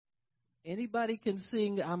Anybody can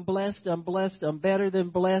sing, I'm blessed, I'm better than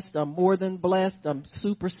blessed, I'm more than blessed, I'm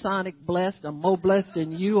supersonic blessed, I'm more blessed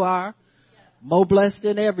than you are, more blessed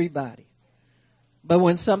than everybody. But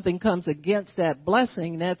when something comes against that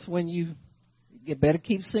blessing, that's when you better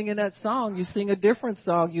keep singing that song. You sing a different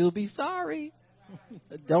song, you'll be sorry.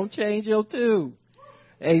 Don't change your tune.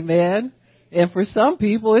 Amen. And for some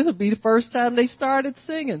people, it'll be the first time they started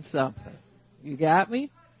singing something. You got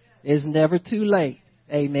me? It's never too late.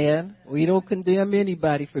 Amen. We don't condemn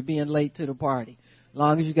anybody for being late to the party, as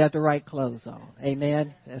long as you got the right clothes on.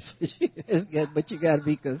 Amen. That's what you got to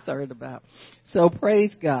be concerned about. So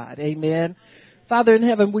praise God. Amen. Father in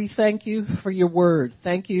heaven, we thank you for your word.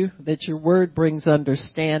 Thank you that your word brings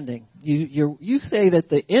understanding. You say that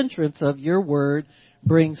the entrance of your word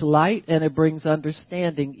brings light and it brings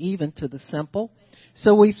understanding even to the simple.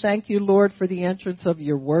 So we thank you, Lord, for the entrance of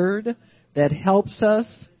your word that helps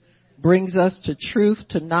us, brings us to truth,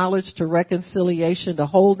 to knowledge, to reconciliation, to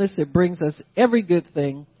wholeness. It brings us every good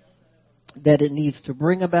thing that it needs to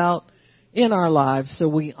bring about in our lives. So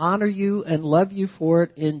we honor you and love you for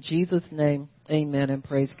it in Jesus' name. Amen and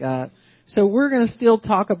praise God. So we're going to still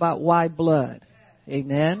talk about why blood.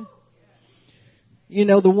 Amen. You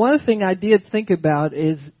know, the one thing I did think about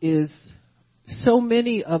is so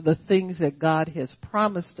many of the things that God has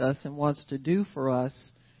promised us and wants to do for us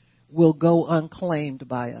will go unclaimed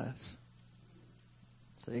by us.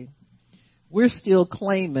 See? We're still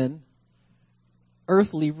claiming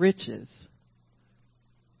earthly riches.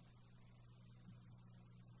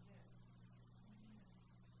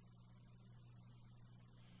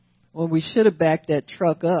 When we should have backed that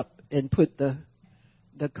truck up and put the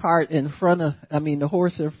cart in front of, the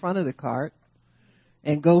horse in front of the cart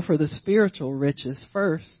and go for the spiritual riches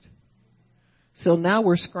first. So now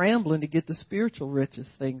we're scrambling to get the spiritual riches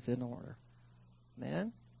things in order.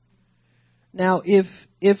 Man. Now,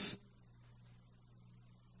 if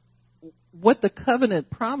what the covenant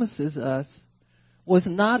promises us was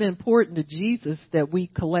not important to Jesus that we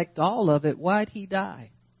collect all of it, why'd he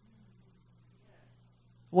die?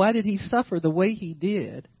 Why did he suffer the way he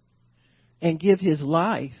did and give his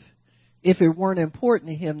life if it weren't important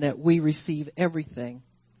to him that we receive everything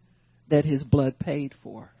that his blood paid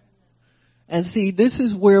for? And see, this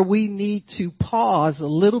is where we need to pause a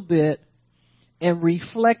little bit and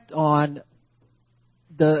reflect on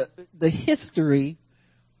the history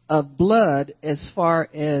of blood as far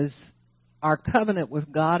as our covenant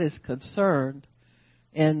with God is concerned,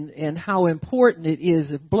 and how important it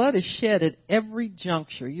is. If blood is shed at every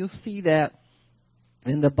juncture, you'll see that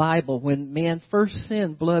in the Bible. When man first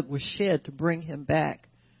sinned, blood was shed to bring him back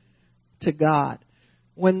to God.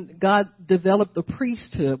 When God developed the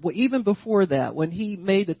priesthood, well, even before that, when he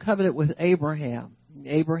made the covenant with Abraham,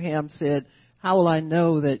 Abraham said, how will I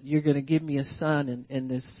know that you're going to give me a son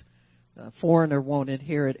and this foreigner won't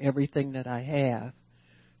inherit everything that I have?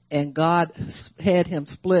 And God had him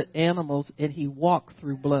split animals and he walked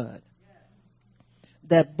through blood.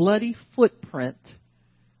 That bloody footprint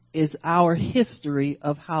is our history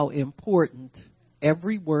of how important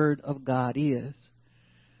every word of God is.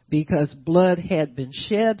 Because blood had been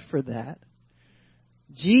shed for that.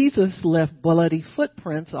 Jesus left bloody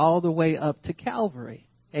footprints all the way up to Calvary.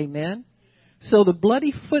 Amen. So the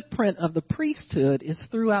bloody footprint of the priesthood is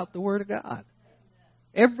throughout the Word of God.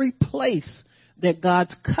 Every place that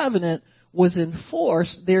God's covenant was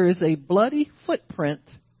enforced, there is a bloody footprint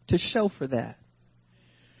to show for that.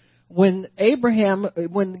 When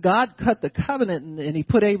God cut the covenant and he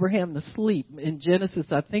put Abraham to sleep in Genesis,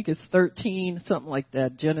 I think it's 13, something like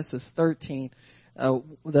that, Genesis 13,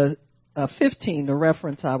 15, the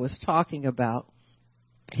reference I was talking about,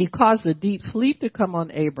 he caused a deep sleep to come on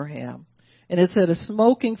Abraham. And it said a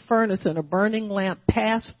smoking furnace and a burning lamp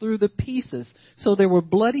passed through the pieces. So there were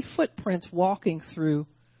bloody footprints walking through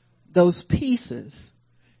those pieces.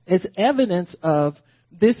 It's evidence of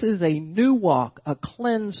this is a new walk, a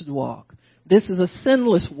cleansed walk. This is a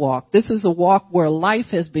sinless walk. This is a walk where life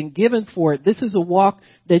has been given for it. This is a walk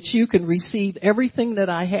that you can receive everything that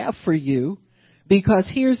I have for you.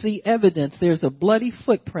 Because here's the evidence. There's a bloody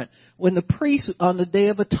footprint. When the priests on the Day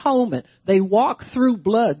of Atonement, they walked through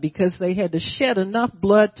blood because they had to shed enough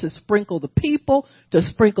blood to sprinkle the people, to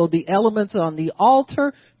sprinkle the elements on the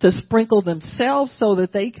altar, to sprinkle themselves so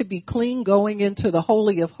that they could be clean going into the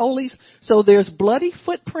Holy of Holies. So there's bloody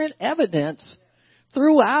footprint evidence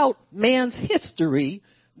throughout man's history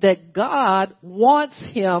that God wants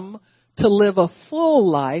him to live a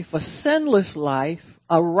full life, a sinless life,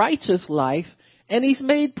 a righteous life, and he's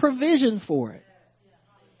made provision for it.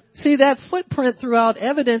 See, that footprint throughout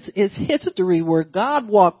evidence is history where God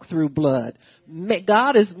walked through blood.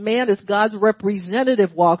 Man is God's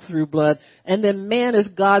representative walked through blood. And then man is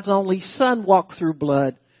God's only son walked through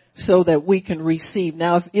blood so that we can receive.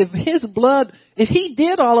 Now, if he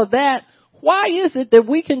did all of that, why is it that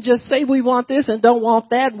we can just say we want this and don't want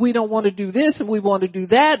that, and we don't want to do this and we want to do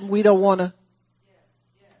that and we don't want to?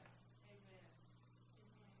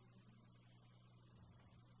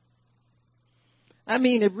 I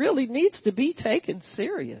mean, it really needs to be taken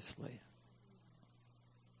seriously.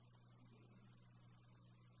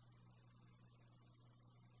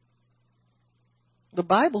 The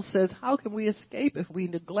Bible says, how can we escape if we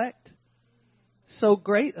neglect so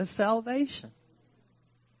great a salvation?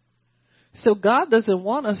 So God doesn't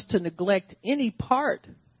want us to neglect any part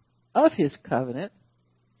of his covenant.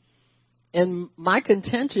 And my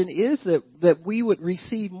contention is that we would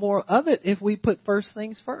receive more of it if we put first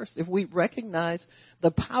things first, if we recognize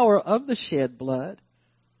the power of the shed blood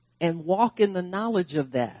and walk in the knowledge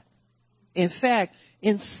of that. In fact,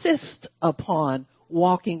 insist upon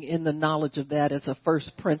walking in the knowledge of that as a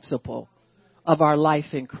first principle of our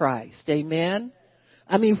life in Christ. Amen?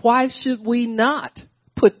 I mean, why should we not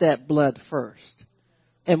put that blood first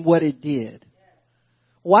and what it did?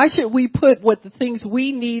 Why should we put what the things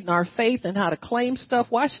we need in our faith and how to claim stuff?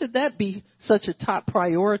 Why should that be such a top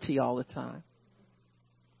priority all the time?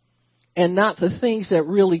 And not the things that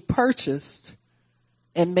really purchased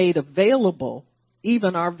and made available,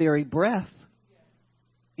 even our very breath,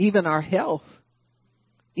 even our health,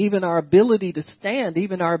 even our ability to stand,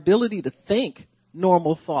 even our ability to think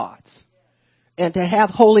normal thoughts and to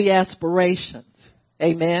have holy aspirations.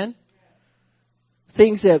 Amen?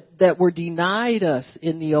 Things that were denied us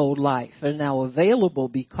in the old life are now available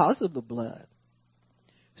because of the blood.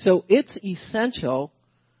 So it's essential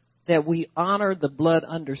that we honor the blood,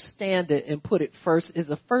 understand it, and put it first as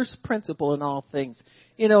a first principle in all things.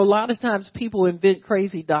 You know, a lot of times people invent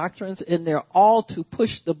crazy doctrines, and they're all to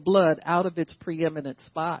push the blood out of its preeminent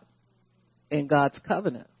spot in God's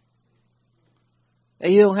covenant.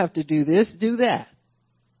 And you don't have to do this, do that.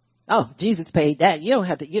 Oh, Jesus paid that. You don't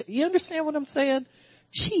have to. You understand what I'm saying?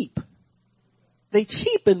 Cheap. They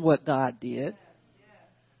cheapen what God did.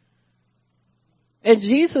 And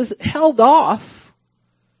Jesus held off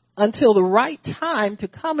until the right time to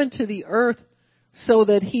come into the earth so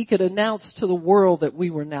that he could announce to the world that we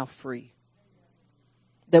were now free.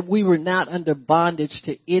 That we were not under bondage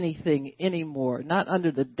to anything anymore. Not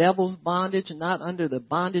under the devil's bondage, not under the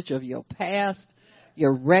bondage of your past,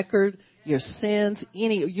 your record, your sins.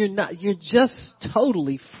 You're just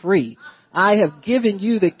totally free. I have given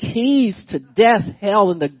you the keys to death,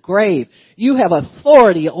 hell, and the grave. You have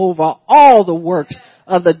authority over all the works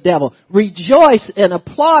of the devil. Rejoice and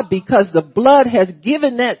applaud because the blood has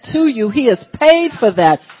given that to you. He has paid for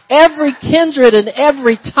that. Every kindred and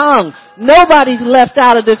every tongue. Nobody's left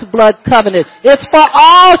out of this blood covenant. It's for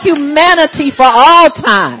all humanity for all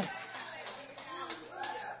time.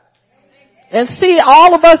 And see,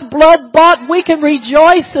 all of us blood bought, we can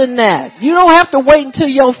rejoice in that. You don't have to wait until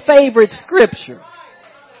your favorite scripture.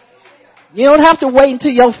 You don't have to wait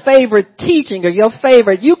until your favorite teaching or your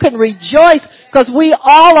favorite. You can rejoice because we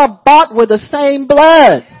all are bought with the same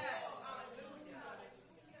blood.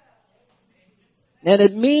 And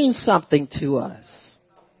it means something to us.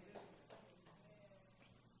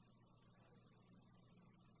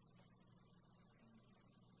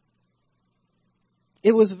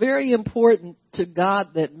 It was very important to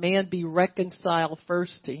God that man be reconciled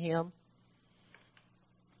first to him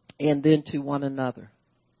and then to one another.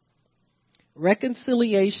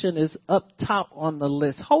 Reconciliation is up top on the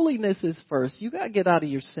list. Holiness is first. You got to get out of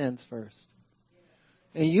your sins first.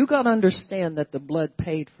 And you got to understand that the blood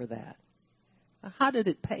paid for that. How did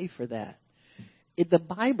it pay for that? The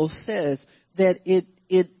Bible says that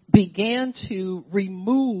it began to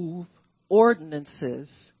remove ordinances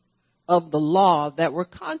of the law that were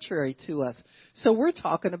contrary to us. So we're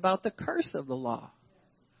talking about the curse of the law.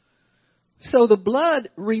 So the blood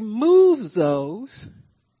removes those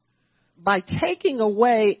by taking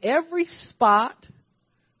away every spot,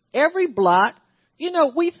 every blot. You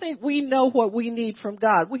know, we think we know what we need from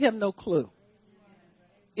God. We have no clue.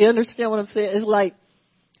 You understand what I'm saying? It's like,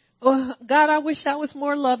 oh, God, I wish I was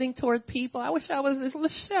more loving toward people. I wish I was this.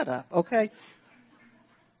 Let's shut up, okay?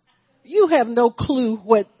 You have no clue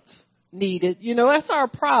what's needed. You know, that's our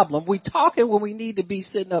problem. We talking when we need to be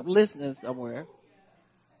sitting up listening somewhere.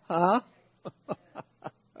 Huh?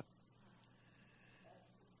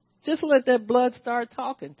 Just let that blood start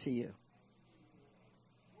talking to you.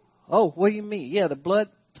 Oh, what do you mean? Yeah, the blood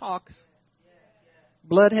talks.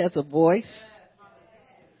 Blood has a voice.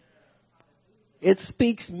 It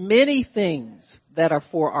speaks many things that are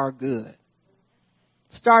for our good.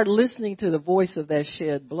 Start listening to the voice of that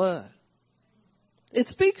shed blood. It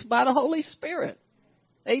speaks by the Holy Spirit.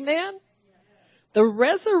 Amen? The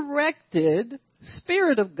resurrected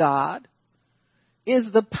Spirit of God is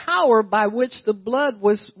the power by which the blood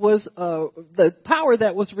was the power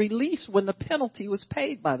that was released when the penalty was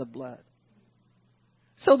paid by the blood.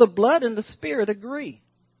 So the blood and the Spirit agree.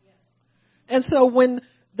 And so when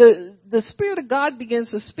the Spirit of God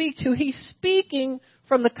begins to speak to you, He's speaking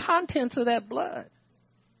from the contents of that blood.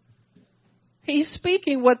 He's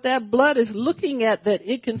speaking what that blood is looking at that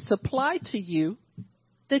it can supply to you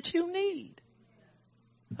that you need.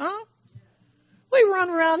 Huh? We run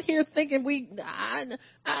around here thinking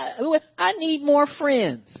I need more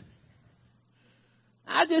friends.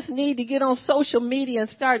 I just need to get on social media and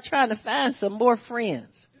start trying to find some more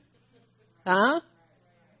friends. Huh?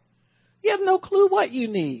 You have no clue what you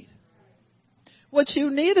need. What you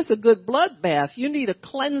need is a good blood bath. You need a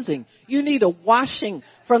cleansing. You need a washing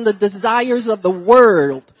from the desires of the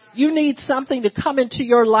world. You need something to come into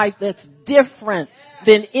your life that's different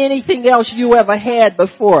than anything else you ever had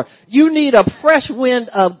before. You need a fresh wind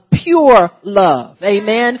of pure love.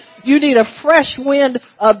 Amen. You need a fresh wind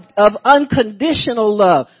of unconditional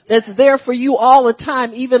love that's there for you all the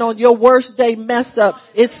time. Even on your worst day messed up,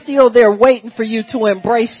 it's still there waiting for you to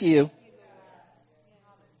embrace you.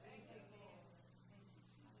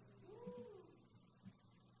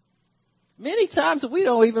 Many times we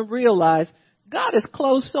don't even realize God has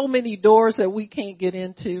closed so many doors that we can't get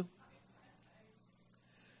into.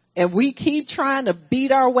 And we keep trying to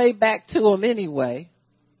beat our way back to Him anyway.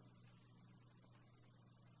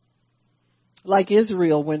 Like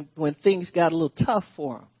Israel when things got a little tough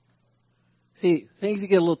for them. See, things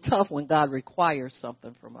get a little tough when God requires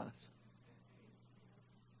something from us.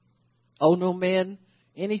 Oh, no man,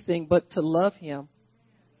 anything but to love Him.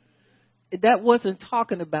 That wasn't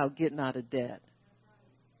talking about getting out of debt.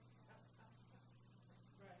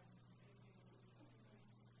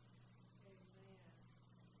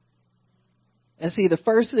 And see, the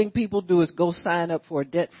first thing people do is go sign up for a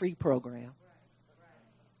debt-free program.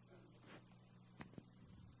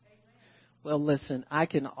 Well, listen, I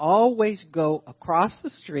can always go across the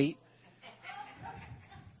street.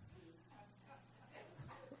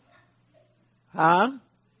 Huh?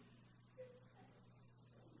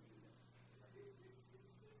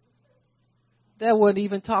 That wasn't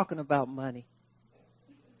even talking about money.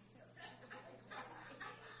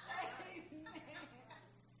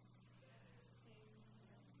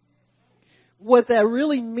 What that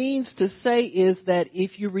really means to say is that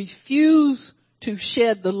if you refuse to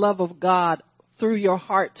shed the love of God through your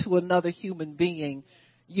heart to another human being,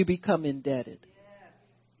 you become indebted.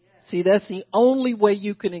 See, that's the only way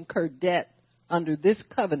you can incur debt under this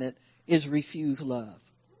covenant is refuse love.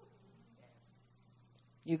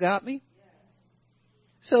 You got me?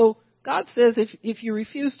 So God says if you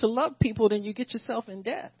refuse to love people, then you get yourself in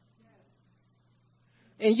debt.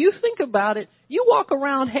 And you think about it, you walk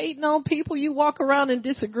around hating on people, you walk around in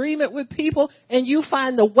disagreement with people, and you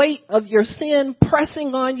find the weight of your sin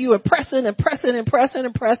pressing on you and pressing and pressing and pressing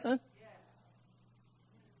and pressing.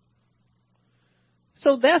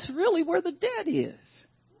 So that's really where the debt is.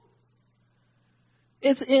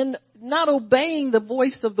 It's in not obeying the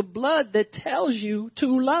voice of the blood that tells you to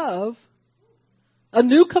love. A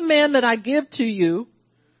new commandment I give to you.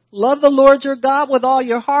 Love the Lord your God with all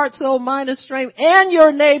your heart, soul, mind, and strength, and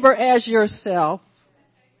your neighbor as yourself.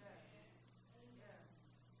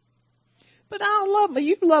 But I don't love me.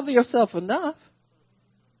 You love yourself enough.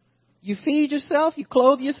 You feed yourself, you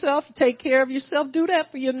clothe yourself, you take care of yourself. Do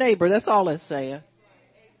that for your neighbor. That's all it's saying.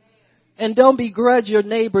 And don't begrudge your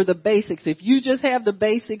neighbor the basics. If you just have the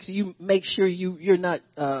basics, you make sure you're not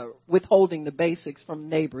withholding the basics from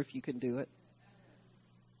neighbor if you can do it.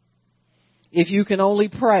 If you can only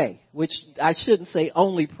pray, which I shouldn't say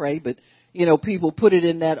only pray, but, people put it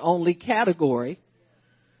in that only category.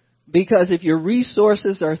 Because if your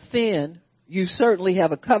resources are thin, you certainly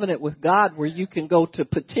have a covenant with God where you can go to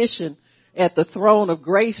petition at the throne of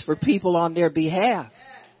grace for people on their behalf.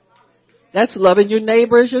 That's loving your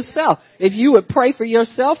neighbor as yourself. If you would pray for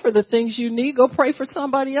yourself for the things you need, go pray for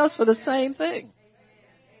somebody else for the same thing.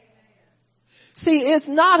 See, it's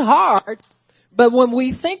not hard. But when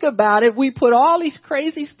we think about it, we put all these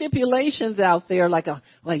crazy stipulations out there like,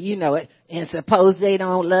 and suppose they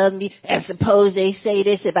don't love me, and suppose they say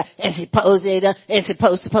this about, and suppose they don't, and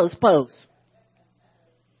suppose.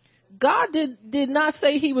 God did not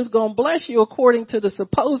say He was going to bless you according to the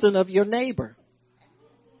supposing of your neighbor.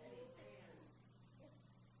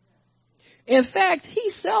 In fact, He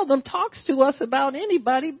seldom talks to us about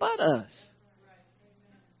anybody but us.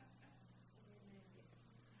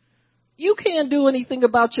 You can't do anything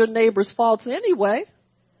about your neighbor's faults anyway.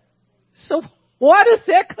 So why does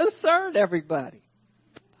that concern everybody?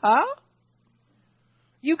 Huh?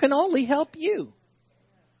 You can only help you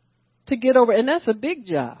to get over, and that's a big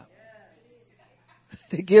job,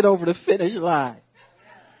 to get over the finish line.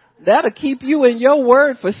 That'll keep you in your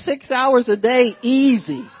word for 6 hours a day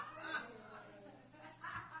easy.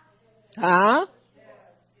 Huh?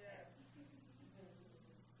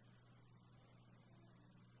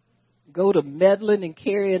 Go to meddling and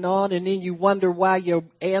carrying on, and then you wonder why your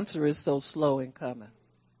answer is so slow in coming.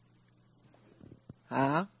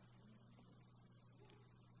 Huh?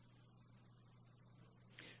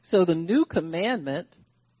 So the new commandment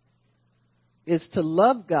is to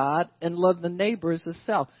love God and love the neighbor as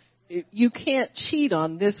self. You can't cheat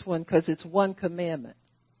on this one because it's one commandment.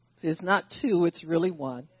 It's not two, it's really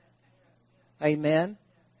one. Amen.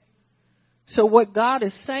 So what God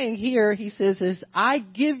is saying here, he says, is I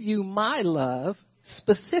give you my love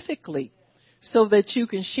specifically so that you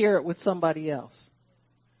can share it with somebody else.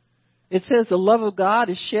 It says the love of God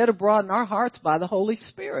is shed abroad in our hearts by the Holy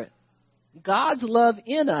Spirit. God's love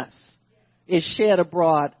in us is shed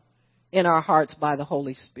abroad in our hearts by the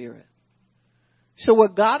Holy Spirit. So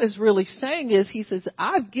what God is really saying is, he says,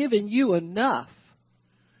 I've given you enough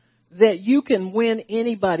that you can win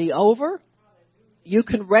anybody over. You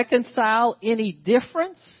can reconcile any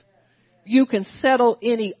difference. You can settle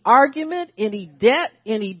any argument, any debt,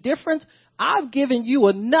 any difference. I've given you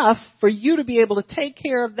enough for you to be able to take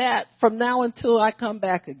care of that from now until I come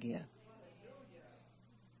back again.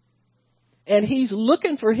 And he's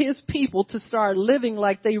looking for his people to start living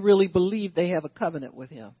like they really believe they have a covenant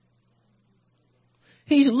with him.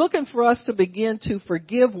 He's looking for us to begin to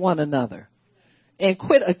forgive one another and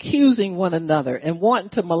quit accusing one another and wanting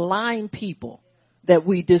to malign people that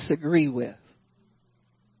we disagree with.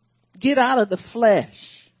 Get out of the flesh.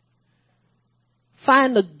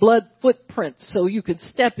 Find the blood footprints so you can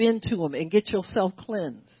step into them and get yourself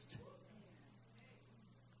cleansed.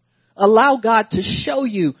 Allow God to show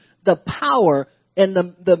you the power and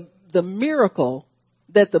the miracle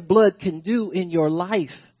that the blood can do in your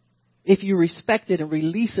life if you respect it and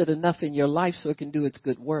release it enough in your life so it can do its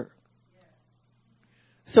good work.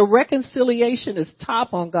 So reconciliation is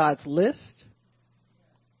top on God's list.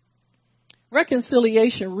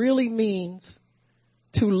 Reconciliation really means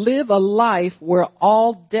to live a life where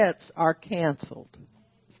all debts are canceled.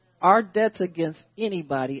 Our debts against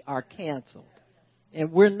anybody are canceled.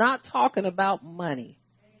 And we're not talking about money.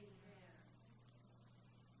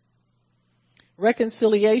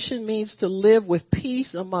 Reconciliation means to live with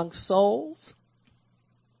peace among souls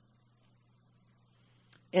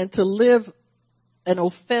and to live an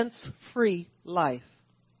offense-free life.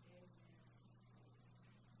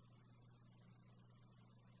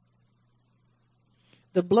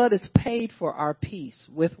 The blood is paid for our peace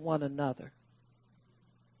with one another.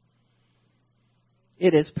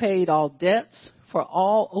 It has paid all debts for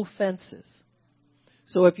all offenses.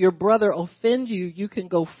 So if your brother offends you, you can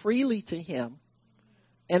go freely to him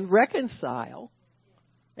and reconcile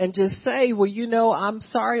and just say, well, I'm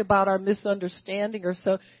sorry about our misunderstanding or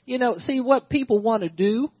so. See what people want to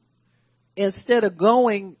do instead of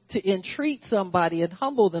going to entreat somebody and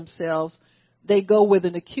humble themselves, they go with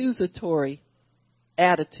an accusatory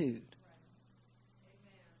attitude.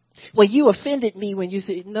 Well, you offended me when you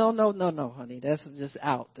said, no, honey, that's just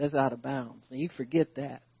out. That's out of bounds. And you forget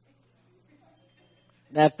that.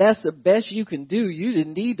 Now, if that's the best you can do, you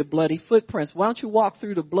didn't need the bloody footprints. Why don't you walk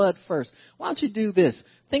through the blood first? Why don't you do this?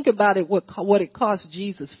 Think about it, what it cost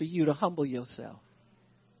Jesus for you to humble yourself.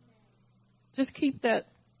 Just keep that.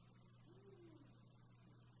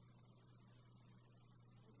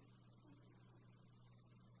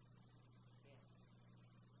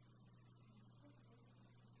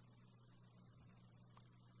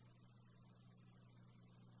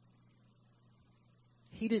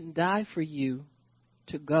 He didn't die for you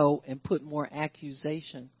to go and put more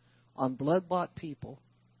accusation on blood-bought people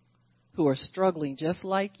who are struggling just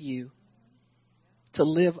like you to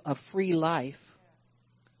live a free life,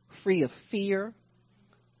 free of fear,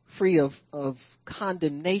 free of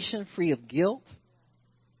condemnation, free of guilt.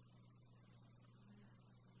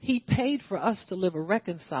 He paid for us to live a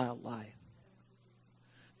reconciled life.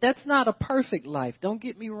 That's not a perfect life. Don't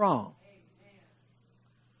get me wrong.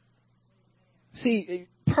 See,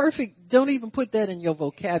 perfect, don't even put that in your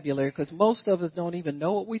vocabulary because most of us don't even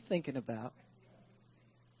know what we're thinking about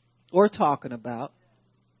or talking about.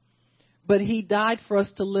 But he died for us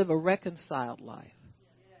to live a reconciled life.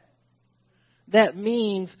 That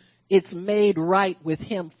means it's made right with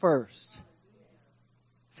him first.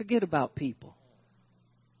 Forget about people.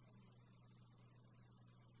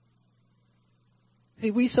 Hey,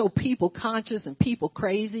 we so people conscious and people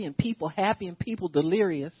crazy and people happy and people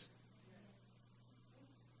delirious.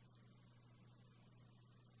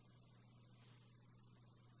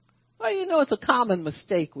 Well, you know, it's a common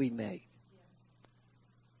mistake we make.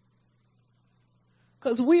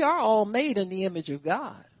 Because we are all made in the image of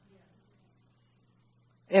God.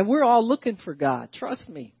 And we're all looking for God. Trust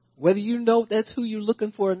me. Whether you know that's who you're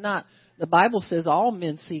looking for or not, the Bible says all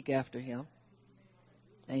men seek after him.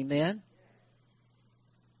 Amen.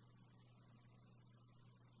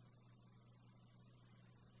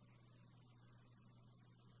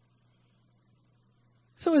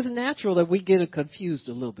 So it's natural that we get confused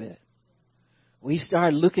a little bit. We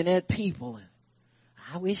start looking at people and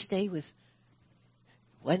I wish they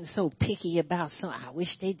wasn't so picky about something. I wish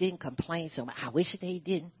they didn't complain so much. I wish they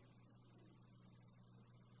didn't.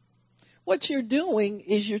 What you're doing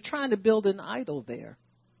is you're trying to build an idol there.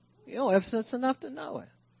 You don't have sense enough to know it.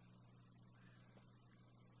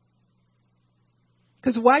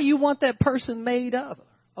 Because why you want that person made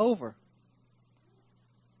over?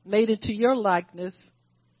 Made into your likeness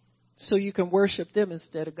so you can worship them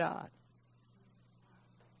instead of God.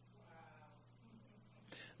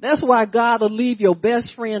 That's why God will leave your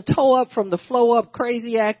best friend toe up from the flow up,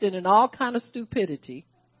 crazy acting and all kind of stupidity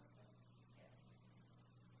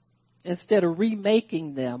instead of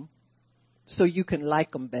remaking them so you can like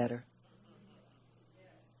them better.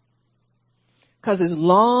 Because as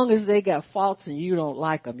long as they got faults and you don't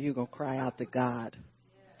like them, you're going to cry out to God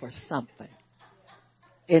for something.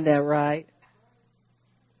 Isn't that right?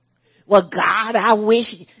 Well, God, I wish.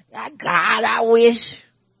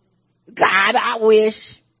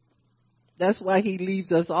 That's why he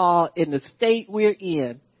leaves us all in the state we're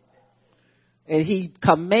in. And he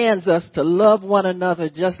commands us to love one another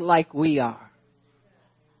just like we are.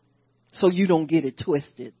 So you don't get it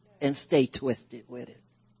twisted and stay twisted with it.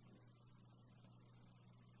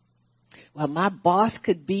 Well, my boss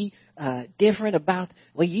could be different about,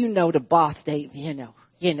 well, you know the boss,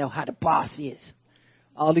 you know how the boss is.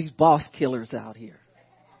 All these boss killers out here.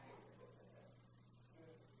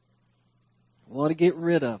 Want to get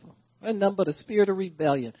rid of them. And nothing but a spirit of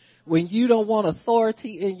rebellion. When you don't want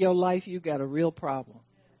authority in your life, you got a real problem.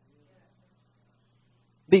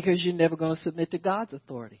 Because you're never going to submit to God's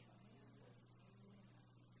authority.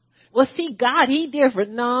 Well, see, God, he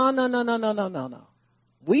different. No.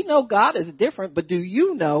 We know God is different, but do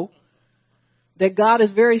you know that God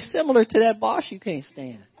is very similar to that boss you can't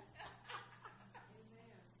stand?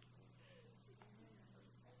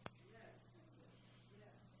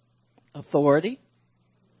 Authority,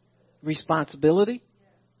 responsibility.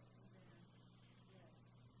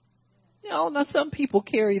 You know, now some people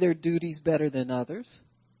carry their duties better than others,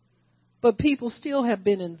 but people still have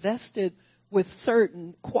been invested with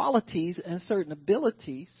certain qualities and certain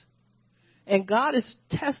abilities. And God is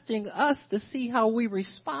testing us to see how we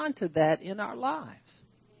respond to that in our lives.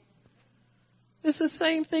 It's the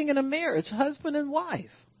same thing in a marriage, husband and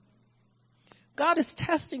wife. God is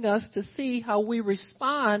testing us to see how we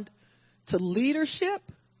respond to leadership,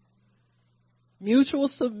 mutual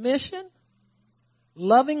submission,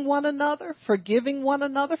 loving one another, forgiving one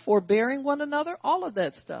another, forbearing one another, all of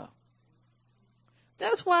that stuff.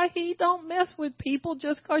 That's why he don't mess with people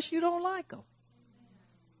just because you don't like them.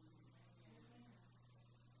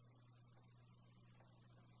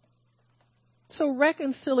 So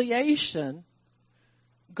reconciliation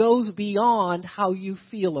goes beyond how you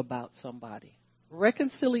feel about somebody.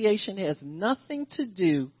 Reconciliation has nothing to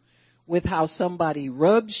do with how somebody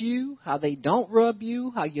rubs you, how they don't rub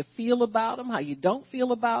you, how you feel about them, how you don't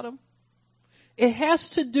feel about them. It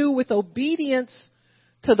has to do with obedience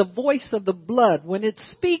to the voice of the blood when it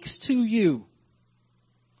speaks to you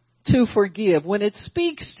to forgive, when it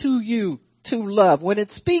speaks to you to love, when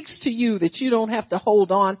it speaks to you that you don't have to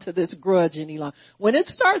hold on to this grudge any longer. When it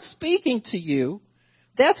starts speaking to you,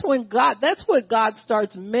 that's what God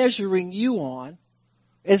starts measuring you on,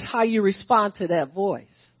 is how you respond to that voice.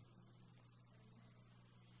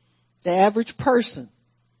 The average person.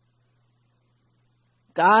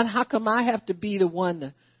 God, how come I have to be the one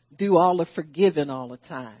to do all the forgiving all the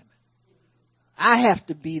time? I have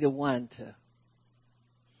to be the one to.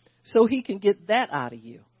 So he can get that out of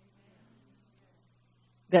you.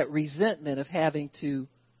 That resentment of having to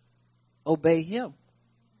obey him.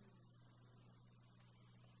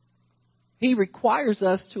 He requires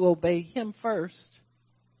us to obey him first.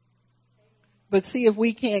 But see, if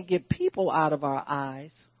we can't get people out of our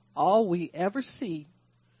eyes, all we ever see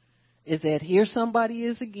is that here somebody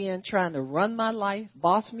is again trying to run my life,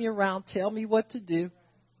 boss me around, tell me what to do.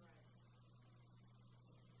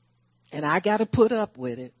 And I got to put up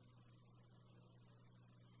with it.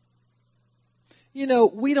 You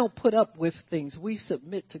know, we don't put up with things. We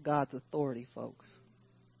submit to God's authority, folks.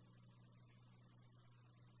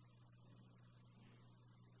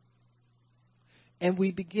 And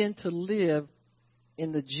we begin to live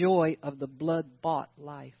in the joy of the blood-bought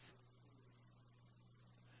life.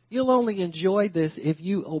 You'll only enjoy this if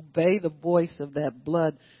you obey the voice of that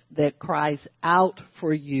blood that cries out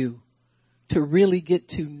for you to really get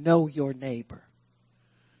to know your neighbor,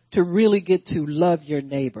 to really get to love your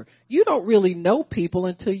neighbor. You don't really know people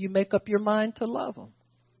until you make up your mind to love them.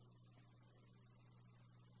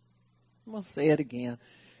 I'm going to say it again.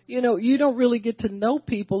 You know, you don't really get to know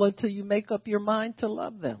people until you make up your mind to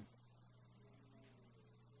love them.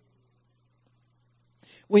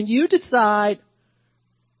 When you decide,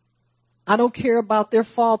 I don't care about their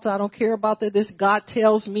faults, I don't care about this, God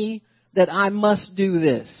tells me that I must do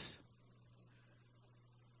this.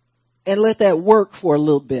 And let that work for a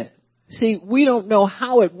little bit. See, we don't know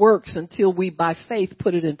how it works until we, by faith,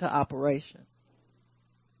 put it into operation.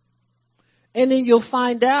 And then you'll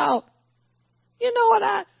find out, you know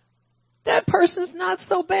what, that person's not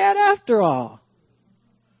so bad after all.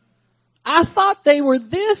 I thought they were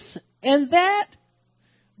this and that,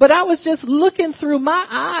 but I was just looking through my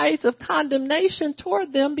eyes of condemnation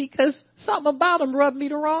toward them because something about them rubbed me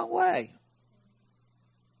the wrong way.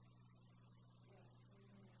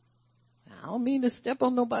 I don't mean to step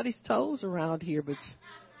on nobody's toes around here, but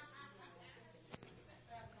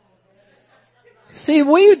see,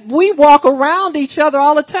 we walk around each other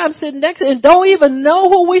all the time sitting next to, and don't even know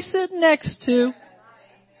who we sit next to.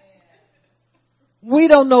 We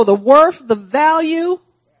don't know the worth, the value,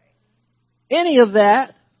 any of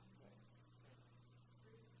that.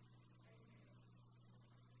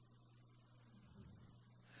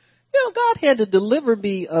 You know, God had to deliver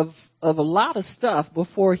me of a lot of stuff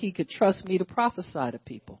before he could trust me to prophesy to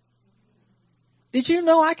people. Did you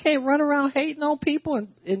know I can't run around hating on people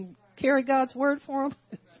and carry God's word for them?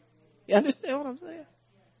 You understand what I'm saying?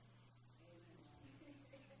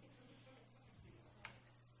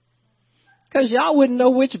 Because y'all wouldn't know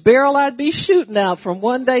which barrel I'd be shooting out from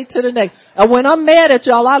one day to the next. And when I'm mad at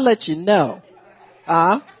y'all, I let you know.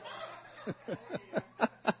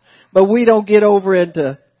 But we don't get over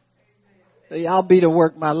into, y'all be to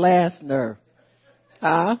work my last nerve.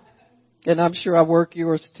 And I'm sure I work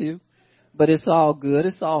yours too. But it's all good.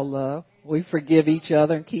 It's all love. We forgive each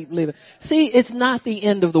other and keep living. See, it's not the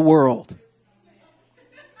end of the world.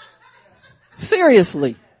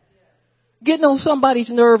 Seriously. Getting on somebody's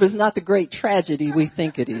nerve is not the great tragedy we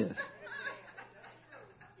think it is.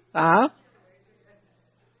 If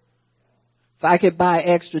I could buy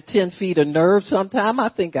extra 10 feet of nerve sometime, I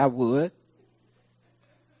think I would.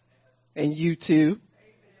 And you too.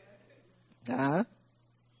 But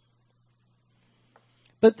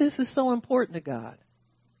this is so important to God.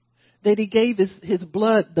 That he gave his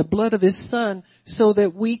blood, the blood of his son, so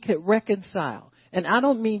that we could reconcile. And I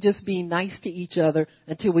don't mean just being nice to each other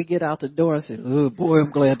until we get out the door and say, oh boy,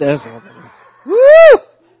 I'm glad that's over. Woo!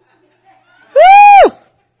 Woo!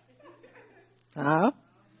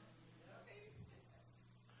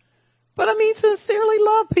 But I mean sincerely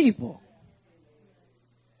love people.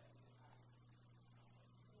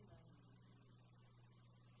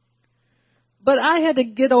 But I had to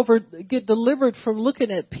get delivered from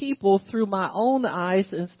looking at people through my own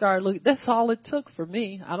eyes and start looking. That's all it took for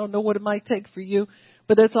me. I don't know what it might take for you,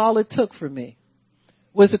 but that's all it took for me.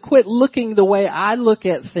 Was to quit looking the way I look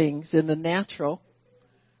at things in the natural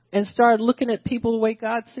and start looking at people the way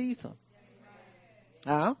God sees them.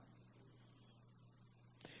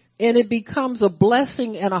 And it becomes a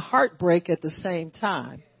blessing and a heartbreak at the same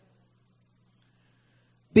time.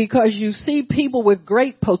 Because you see people with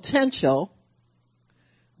great potential,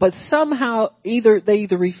 but somehow they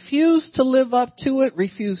either refuse to live up to it,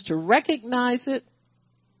 refuse to recognize it.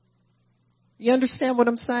 You understand what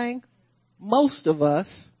I'm saying? Most of us,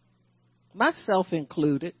 myself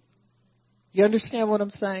included. You understand what I'm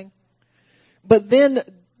saying? But then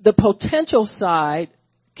the potential side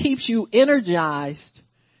keeps you energized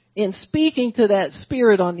in speaking to that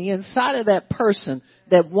spirit on the inside of that person,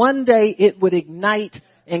 that one day it would ignite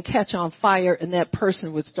and catch on fire, and that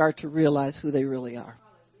person would start to realize who they really are.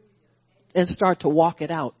 And start to walk it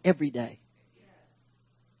out every day.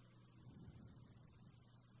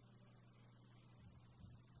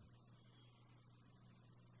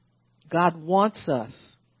 God wants us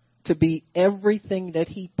to be everything that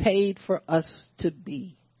he paid for us to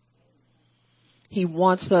be. He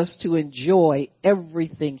wants us to enjoy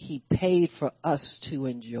everything he paid for us to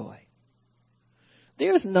enjoy.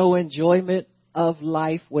 There's no enjoyment of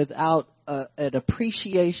life without an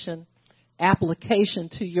appreciation, application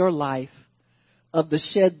to your life of the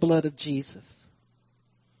shed blood of Jesus.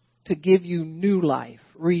 to give you new life,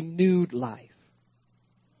 renewed life,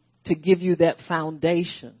 to give you that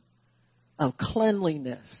foundation of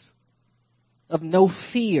cleanliness, of no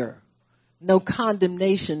fear, no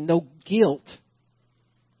condemnation, no guilt,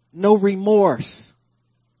 no remorse.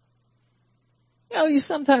 You know,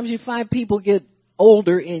 sometimes you find people get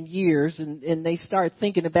older in years and they start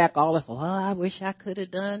thinking back all of, I wish I could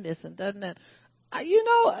have done this and done that.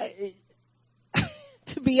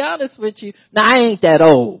 To be honest with you, now I ain't that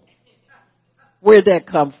old. Where'd that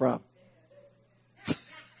come from?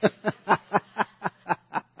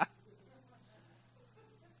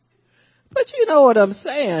 But you know what I'm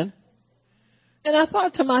saying. And I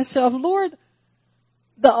thought to myself, Lord,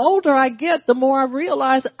 the older I get, the more I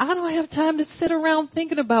realize I don't have time to sit around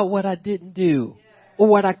thinking about what I didn't do or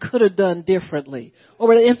what I could have done differently.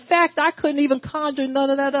 Or in fact, I couldn't even conjure none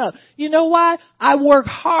of that up. You know why? I work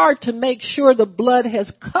hard to make sure the blood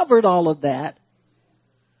has covered all of that.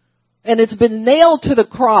 And it's been nailed to the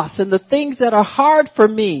cross, and the things that are hard for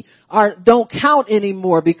me don't count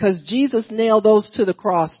anymore because Jesus nailed those to the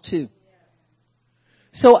cross too.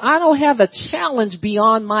 So I don't have a challenge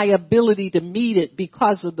beyond my ability to meet it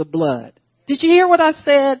because of the blood. Did you hear what I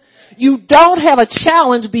said? You don't have a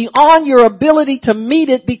challenge beyond your ability to meet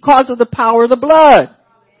it because of the power of the blood.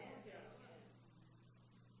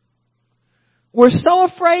 We're so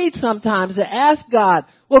afraid sometimes to ask God,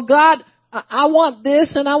 well, God, I want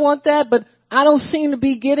this and I want that, but I don't seem to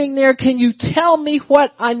be getting there. Can you tell me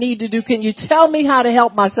what I need to do? Can you tell me how to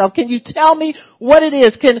help myself? Can you tell me what it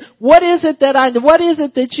is? What is it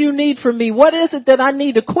that you need from me? What is it that I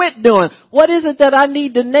need to quit doing? What is it that I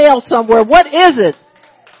need to nail somewhere? What is it?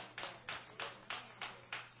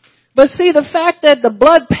 But see, the fact that the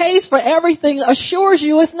blood pays for everything assures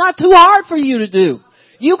you it's not too hard for you to do.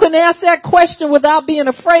 You can ask that question without being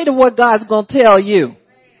afraid of what God's going to tell you.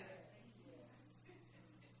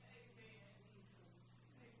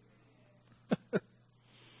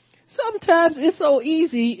 Sometimes it's so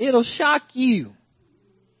easy, it'll shock you.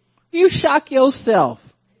 You shock yourself.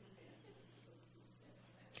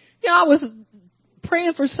 I was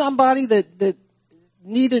praying for somebody that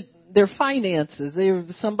needed their finances.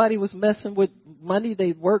 Somebody was messing with money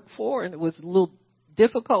they worked for, and it was a little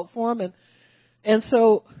difficult for them. And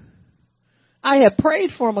so I had prayed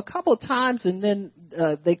for them a couple of times, and then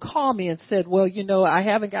they called me and said, well, I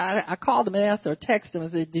haven't got it. I called them and asked or texted them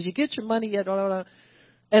and said, did you get your money yet?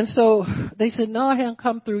 And so they said, no, I haven't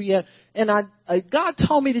come through yet. And God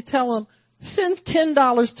told me to tell them, send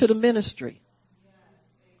 $10 to the ministry.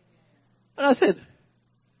 And I said,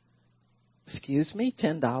 excuse me,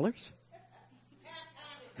 $10?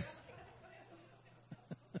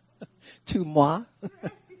 To moi?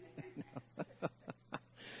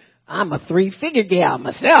 I'm a 3-figure gal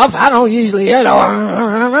myself. I don't usually,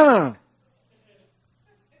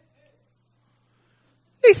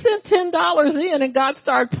 They sent $10 in and God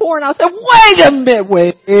started pouring. I said, wait a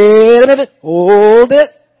minute, hold it.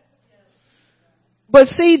 But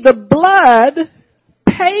see, the blood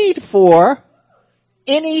paid for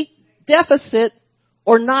any deficit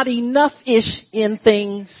or not enough-ish in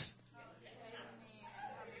things.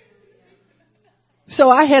 So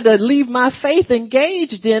I had to leave my faith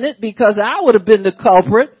engaged in it because I would have been the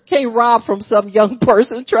culprit. Can't rob from some young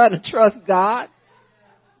person trying to trust God.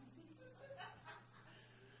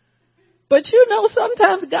 But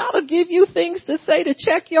sometimes God will give you things to say to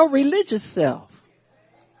check your religious self.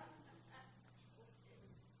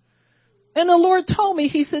 And the Lord told me,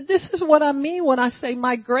 He said, this is what I mean when I say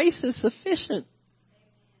my grace is sufficient.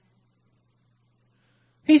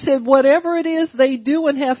 He said, whatever it is they do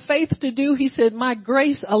and have faith to do, He said, my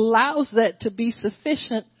grace allows that to be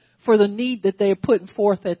sufficient for the need that they're putting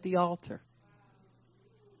forth at the altar.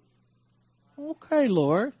 Okay,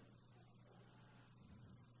 Lord.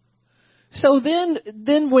 So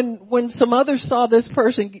then when some others saw this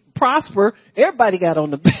person prosper, everybody got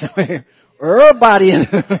on the bandwagon. Everybody,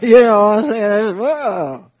 what I'm saying?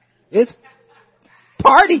 Well, it's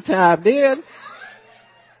party time then.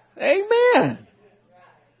 Amen.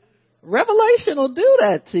 Revelation will do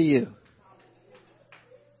that to you.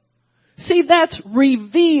 See, that's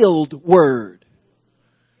revealed word.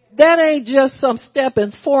 That ain't just some step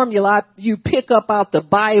and formula you pick up out the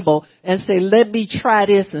Bible and say, let me try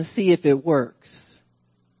this and see if it works.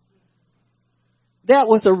 That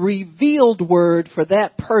was a revealed word for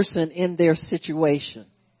that person in their situation.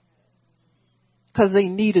 Because they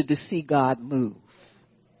needed to see God move.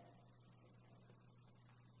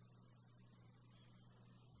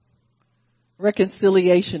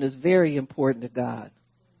 Reconciliation is very important to God.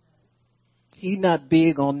 He's not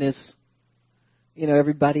big on this,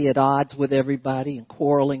 everybody at odds with everybody and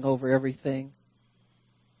quarreling over everything.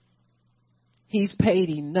 He's paid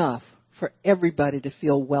enough for everybody to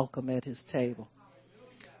feel welcome at his table,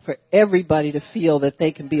 for everybody to feel that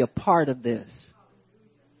they can be a part of this.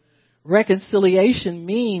 Reconciliation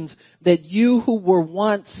means that you who were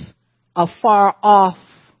once afar off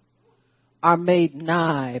are made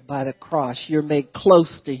nigh by the cross. You're made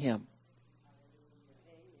close to him.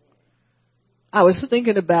 I was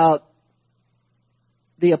thinking about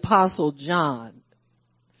the Apostle John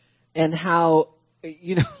and how,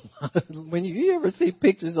 when you ever see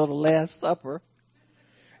pictures of the Last Supper,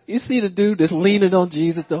 you see the dude that's leaning on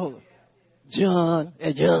Jesus, the whole John.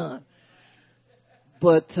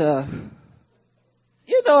 But, and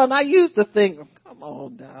I used to think, come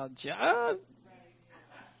on now, John,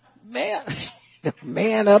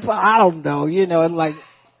 man up, I don't know, and like,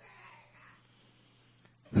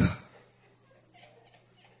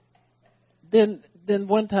 then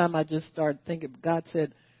one time I just started thinking, God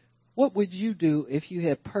said, what would you do if you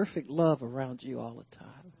had perfect love around you all the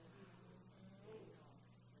time?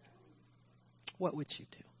 What would you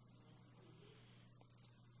do?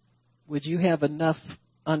 Would you have enough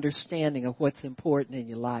understanding of what's important in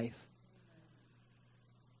your life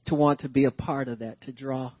to want to be a part of that, to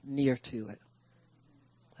draw near to it?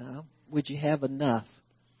 Would you have enough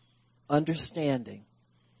understanding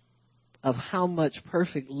of how much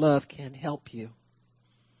perfect love can help you?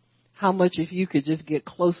 How much, if you could just get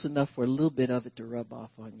close enough for a little bit of it to rub off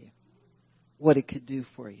on you, what it could do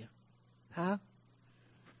for you?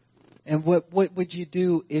 And what would you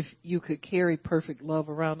do if you could carry perfect love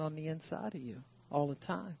around on the inside of you all the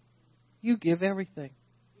time? You give everything.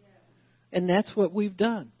 And that's what we've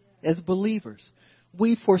done as believers.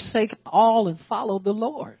 We forsake all and follow the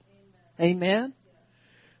Lord. Amen?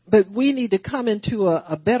 But we need to come into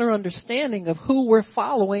a better understanding of who we're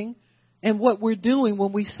following and what we're doing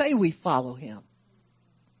when we say we follow him.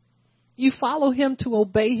 You follow him to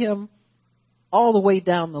obey him all the way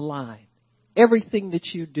down the line. Everything that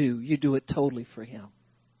you do it totally for him.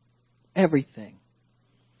 Everything.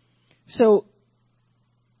 So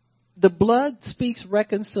the blood speaks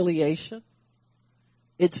reconciliation.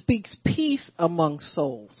 It speaks peace among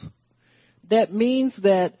souls. That means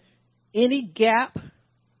that any gap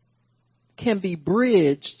can be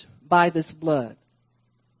bridged by this blood.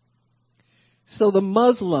 So the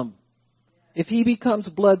Muslim, if he becomes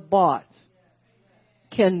blood bought,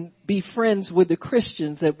 can be friends with the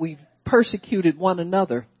Christians that we've persecuted one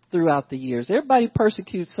another throughout the years. Everybody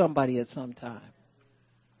persecutes somebody at some time.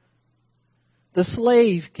 The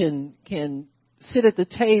slave can sit at the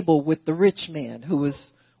table with the rich man who was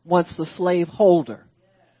once the slave holder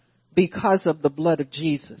because of the blood of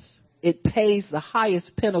Jesus. It pays the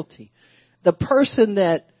highest penalty. The person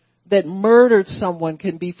that murdered someone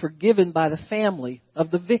can be forgiven by the family of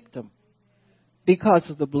the victim because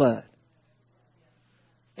of the blood.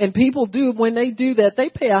 And people do, when they do that, they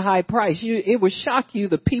pay a high price. It would shock you,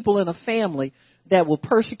 the people in a family that will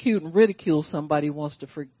persecute and ridicule somebody wants to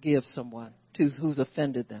forgive someone who's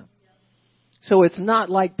offended them. So it's not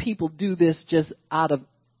like people do this just out of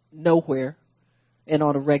nowhere and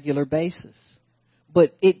on a regular basis.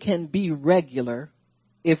 But it can be regular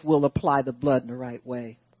if we'll apply the blood in the right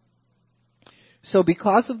way. So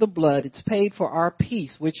because of the blood, it's paid for our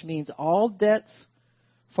peace, which means all debts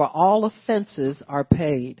for all offenses are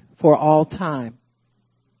paid for all time.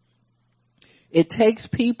 It takes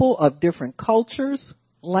people of different cultures,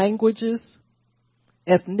 languages,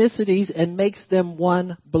 ethnicities, and makes them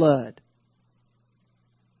one blood.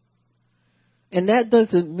 And that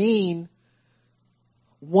doesn't mean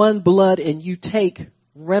one blood and you take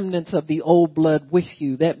remnants of the old blood with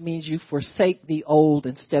you. That means you forsake the old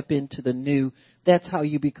and step into the new. That's how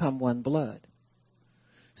you become one blood.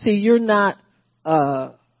 See, you're not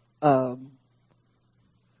a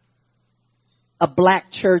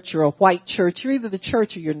black church or a white church. You're either the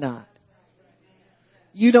church or you're not.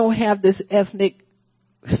 You don't have this ethnic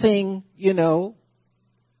thing,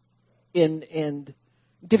 in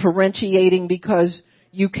differentiating because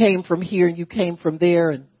you came from here and you came from there.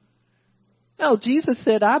 And no, Jesus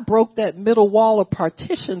said, I broke that middle wall of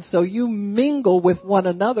partition so you mingle with one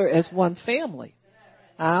another as one family.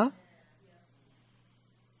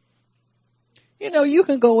 You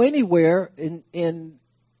can go anywhere and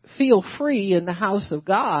feel free in the house of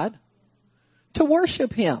God to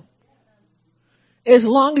worship him. As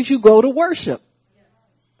long as you go to worship.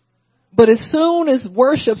 But as soon as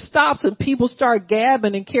worship stops and people start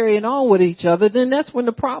gabbing and carrying on with each other, then that's when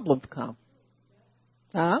the problems come.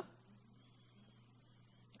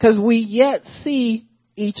 Because we yet see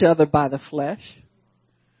each other by the flesh.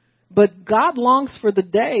 But God longs for the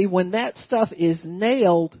day when that stuff is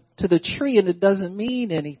nailed to the tree and it doesn't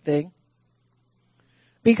mean anything.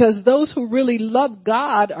 Because those who really love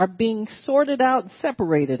God are being sorted out and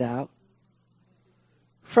separated out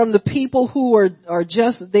from the people who are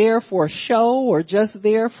just there for a show or just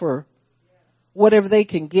there for whatever they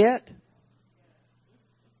can get.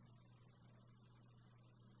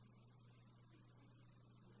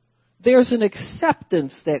 There's an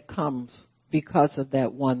acceptance that comes because of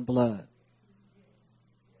that one blood.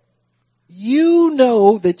 You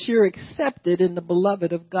know that you're accepted in the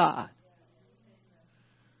beloved of God.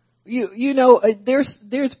 You know,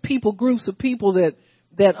 there's people, groups of people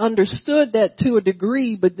that understood that to a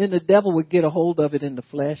degree, but then the devil would get a hold of it in the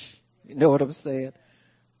flesh. You know what I'm saying?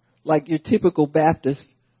 Like your typical Baptist,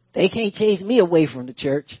 they can't chase me away from the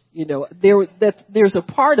church. You know, there's a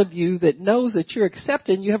part of you that knows that you're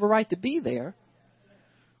accepted and you have a right to be there.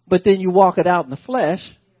 But then you walk it out in the flesh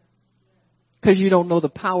because you don't know the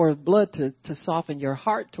power of blood to soften your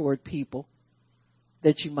heart toward people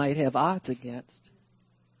that you might have odds against.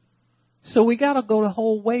 So we got to go the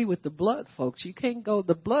whole way with the blood, folks. You can't go,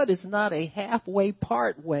 the blood is not a halfway,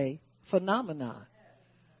 part way phenomenon.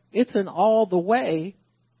 It's an all the way.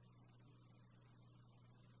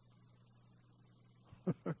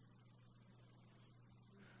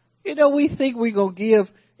 You know, we think we're going to give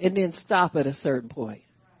and then stop at a certain point.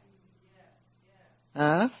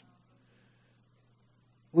 Huh?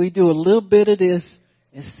 We do a little bit of this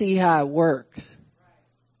and see how it works.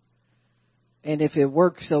 And if it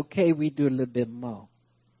works okay, we do a little bit more.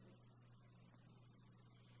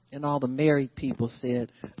 And all the married people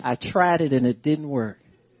said, I tried it and it didn't work.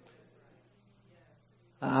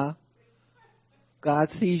 God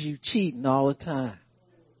sees you cheating all the time.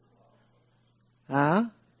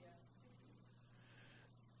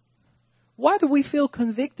 Why do we feel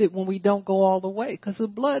convicted when we don't go all the way? Because the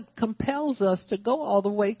blood compels us to go all the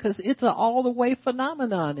way because it's an all the way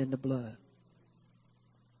phenomenon in the blood.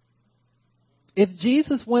 If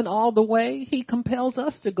Jesus went all the way, he compels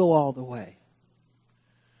us to go all the way.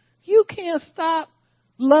 You can't stop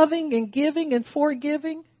loving and giving and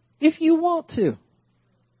forgiving if you want to.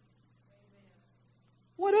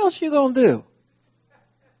 What else you going to do?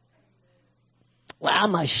 Well,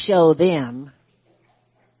 I'm going to show them.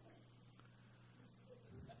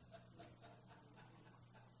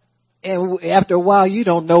 And after a while, you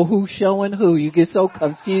don't know who's showing who. You get so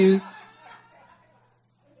confused.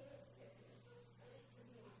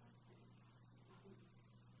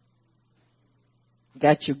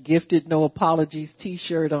 Got your gifted no apologies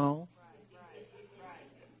t-shirt on.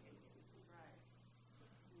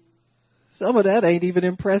 Some of that ain't even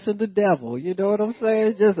impressing the devil. You know what I'm saying?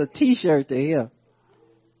 It's just a t-shirt to him.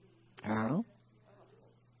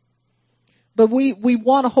 But we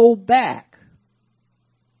want to hold back.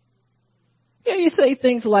 Yeah, you say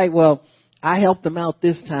things like, well, I helped them out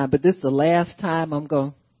this time, but this is the last time I'm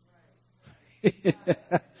going.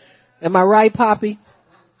 Am I right, Poppy?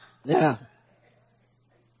 Yeah.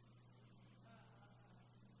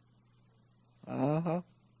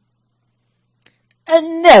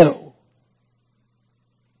 And no,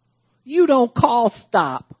 you don't call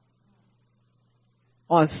stop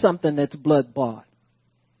on something that's blood bought.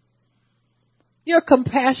 Your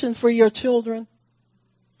compassion for your children,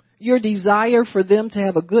 your desire for them to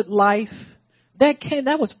have a good life,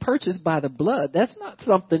 that was purchased by the blood. That's not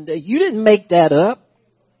something that you didn't make that up.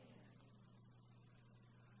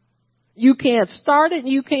 You can't start it and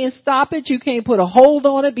you can't stop it. You can't put a hold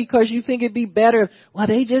on it because you think it'd be better. Well,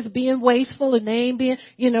 they just being wasteful and they ain't being,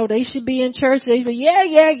 they should be in church.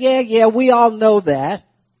 Yeah. We all know that.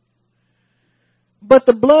 But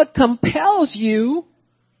the blood compels you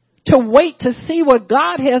to wait to see what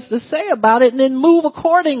God has to say about it and then move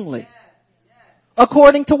accordingly.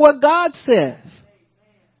 According to what God says.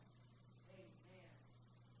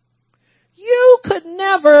 You could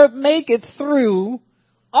never make it through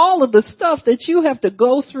all of the stuff that you have to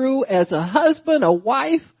go through as a husband, a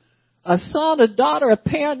wife, a son, a daughter, a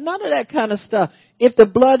parent, none of that kind of stuff, if the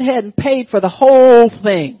blood hadn't paid for the whole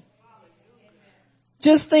thing.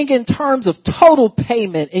 Just think in terms of total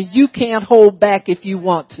payment, and you can't hold back if you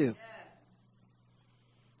want to.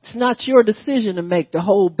 It's not your decision to make to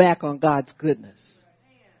hold back on God's goodness.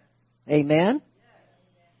 Amen?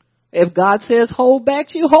 If God says hold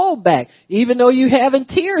back, you hold back. Even though you're having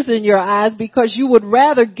tears in your eyes because you would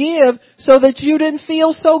rather give so that you didn't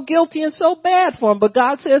feel so guilty and so bad for him. But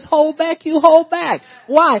God says hold back, you hold back.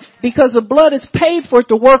 Why? Because the blood is paid for it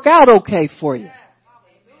to work out okay for you.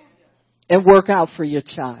 And work out for your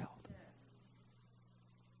child.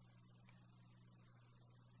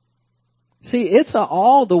 See, it's an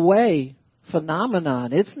all the way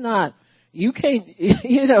phenomenon. It's not. You can't,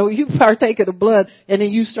 you partake of the blood and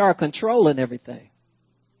then you start controlling everything.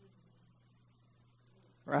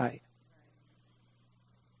 Right.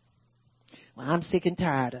 Well, I'm sick and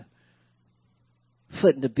tired of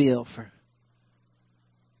footing the bill for,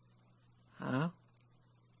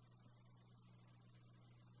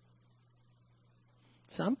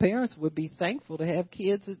 Some parents would be thankful to have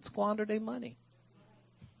kids that squander their money.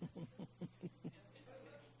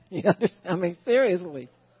 You understand? I mean, seriously.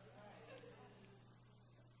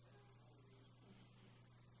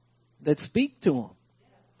 That speak to them.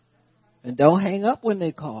 And don't hang up when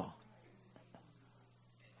they call.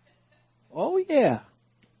 Oh, yeah.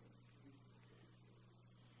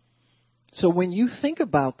 So when you think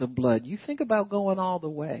about the blood, you think about going all the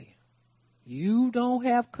way. You don't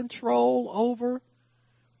have control over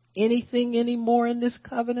anything anymore in this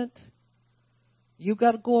covenant. You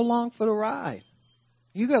got to go along for the ride.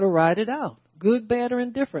 You got to ride it out, good, bad, or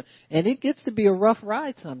indifferent. And it gets to be a rough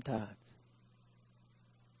ride sometimes.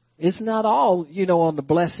 It's not all, on the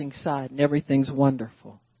blessing side and everything's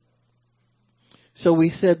wonderful. So we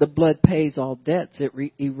said the blood pays all debts. It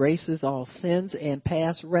erases all sins and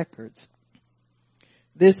past records.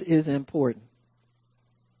 This is important.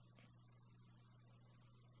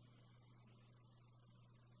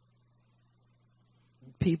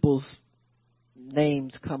 People's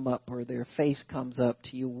names come up or their face comes up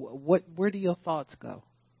to you. Where do your thoughts go?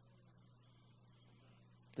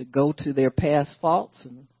 They go to their past faults,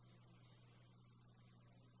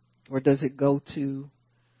 or does it go to,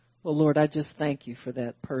 well, Lord, I just thank you for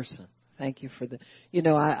that person. Thank you for the,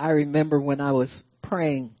 I remember when I was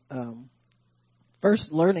praying,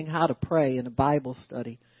 first learning how to pray in a Bible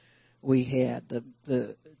study we had,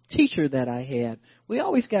 the teacher that I had, we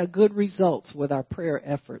always got good results with our prayer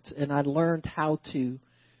efforts, and I learned how to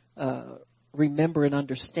remember and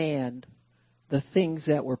understand the things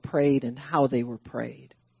that were prayed and how they were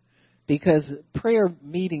prayed. Because prayer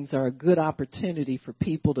meetings are a good opportunity for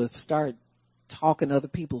people to start talking other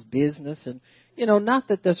people's business. And, not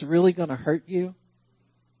that that's really going to hurt you.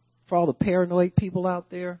 For all the paranoid people out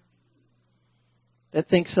there that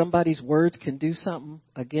think somebody's words can do something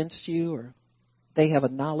against you, or they have a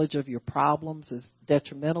knowledge of your problems is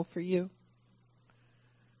detrimental for you.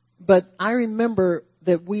 But I remember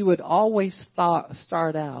that we would always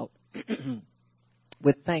start out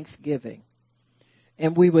with thanksgiving.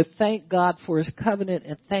 And we would thank God for his covenant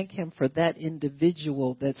and thank him for that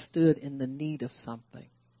individual that stood in the need of something.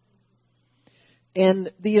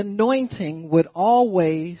 And the anointing would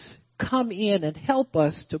always come in and help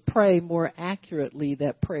us to pray more accurately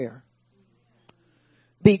that prayer.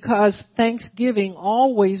 Because thanksgiving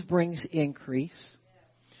always brings increase.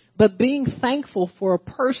 But being thankful for a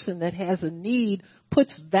person that has a need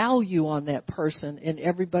puts value on that person in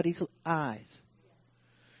everybody's eyes.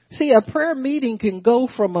 See, a prayer meeting can go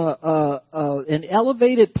from an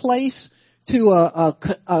elevated place to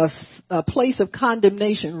a place of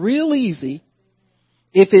condemnation real easy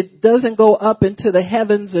if it doesn't go up into the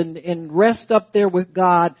heavens and rest up there with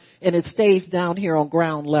God, and it stays down here on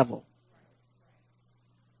ground level.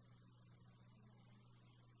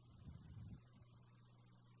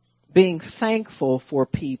 Being thankful for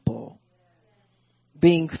people.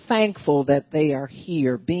 Being thankful that they are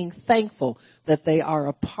here. Being thankful that they are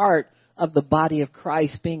a part of the body of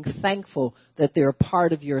Christ. Being thankful that they're a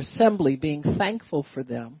part of your assembly. Being thankful for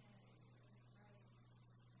them.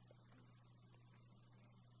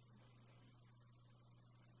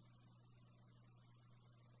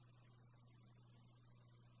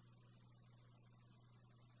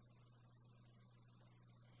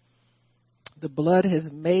 The blood has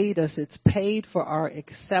made us, it's paid for our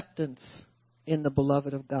acceptance in the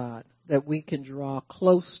beloved of God, that we can draw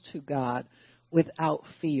close to God without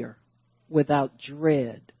fear, without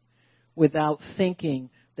dread, without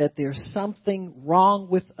thinking that there's something wrong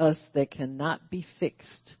with us that cannot be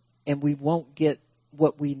fixed and we won't get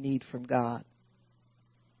what we need from God.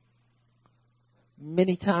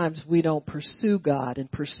 Many times we don't pursue God and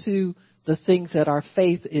pursue the things that our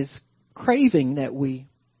faith is craving that we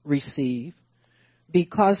receive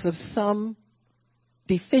because of some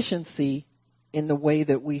deficiency in the way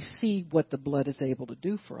that we see what the blood is able to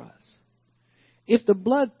do for us. If the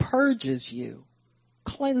blood purges you,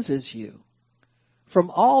 cleanses you from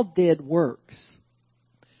all dead works,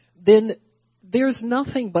 then there's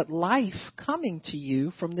nothing but life coming to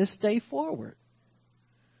you from this day forward.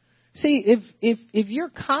 See, if your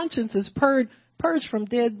conscience is purged from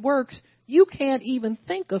dead works, you can't even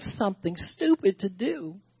think of something stupid to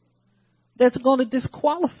do that's going to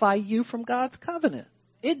disqualify you from God's covenant.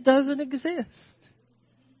 It doesn't exist.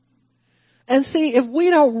 And see, if we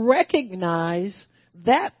don't recognize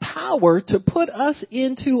that power to put us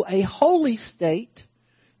into a holy state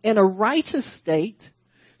and a righteous state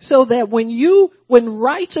So that when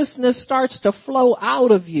righteousness starts to flow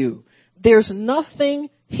out of you, there's nothing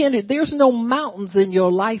hindered. There's no mountains in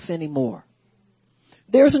your life anymore.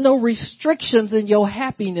 There's no restrictions in your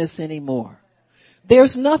happiness anymore.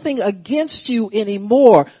 There's nothing against you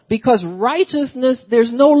anymore because righteousness,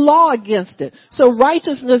 there's no law against it. So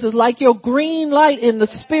righteousness is like your green light in the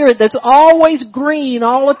spirit that's always green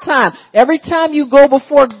all the time. Every time you go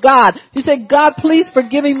before God, you say, God, please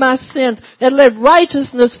forgive me my sins and let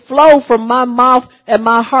righteousness flow from my mouth and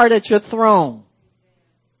my heart at your throne.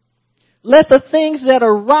 Let the things that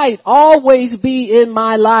are right always be in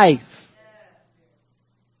my life.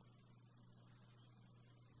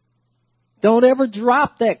 Don't ever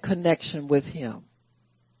drop that connection with him.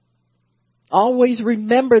 Always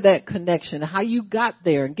remember that connection, how you got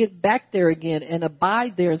there, and get back there again and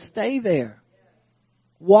abide there and stay there.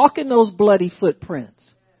 Walk in those bloody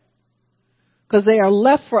footprints. Because they are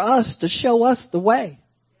left for us to show us the way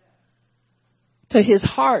to his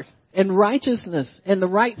heart and righteousness and the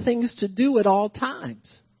right things to do at all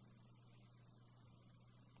times.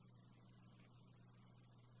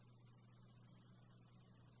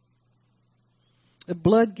 The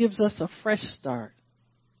blood gives us a fresh start.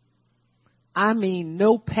 I mean,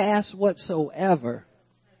 no past whatsoever.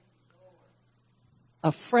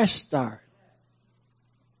 A fresh start.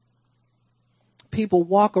 People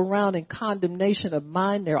walk around in condemnation of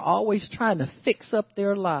mind. They're always trying to fix up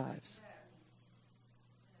their lives.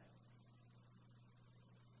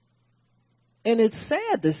 And it's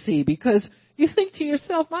sad to see because you think to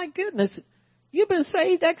yourself, my goodness, you've been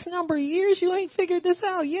saved X number of years. You ain't figured this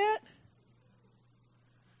out yet.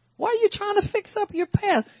 Why are you trying to fix up your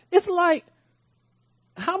past? It's like,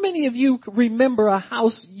 how many of you remember a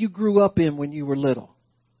house you grew up in when you were little?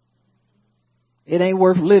 It ain't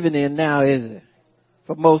worth living in now, is it?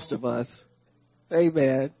 For most of us.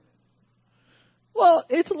 Amen. Well,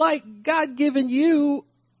 it's like God giving you,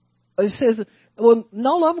 it says, well,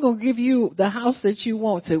 no, I'm going to give you the house that you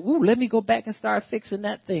want. Say, ooh, let me go back and start fixing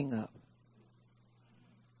that thing up.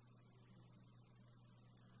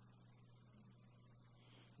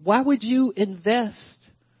 Why would you invest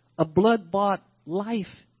a blood-bought life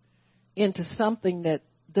into something that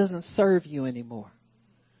doesn't serve you anymore?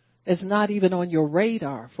 It's not even on your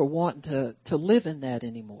radar for wanting to live in that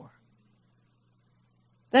anymore.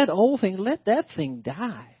 That old thing, let that thing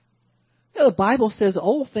die. You know, the Bible says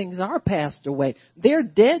old things are passed away. They're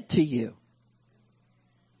dead to you.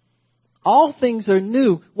 All things are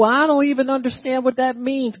new. Well, I don't even understand what that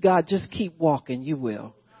means. God, just keep walking. You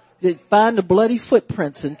will. Find the bloody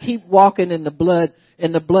footprints and keep walking in the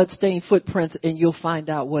blood-stained footprints, and you'll find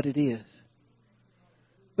out what it is.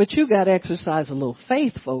 But you got to exercise a little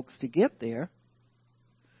faith, folks, to get there.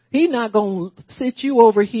 He's not going to sit you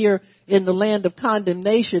over here in the land of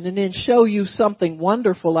condemnation and then show you something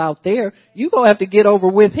wonderful out there. You're going to have to get over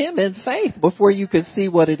with him in faith before you can see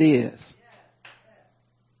what it is.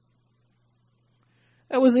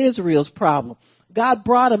 That was Israel's problem. God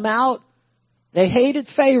brought them out. They hated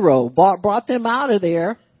Pharaoh, brought them out of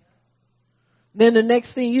there. Then the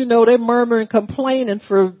next thing you know, they're murmuring, complaining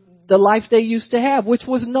for the life they used to have, which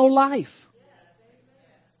was no life.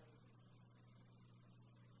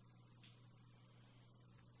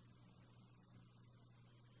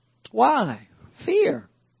 Why? Fear.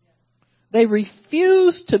 They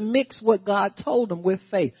refused to mix what God told them with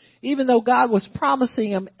faith, even though God was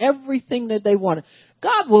promising them everything that they wanted.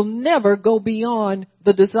 God will never go beyond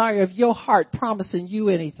the desire of your heart promising you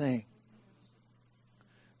anything.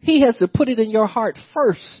 He has to put it in your heart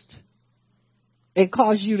first and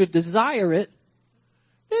cause you to desire it.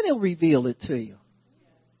 Then he'll reveal it to you.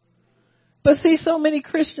 But see, so many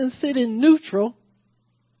Christians sit in neutral.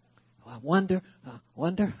 I wonder.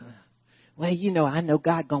 Well, you know, I know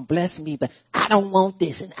God gonna bless me, but I don't want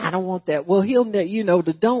this and I don't want that. Well,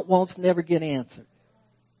 the don't wants never get answered.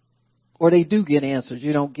 Or they do get answered.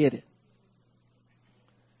 You don't get it.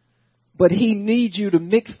 But he needs you to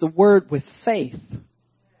mix the word with faith.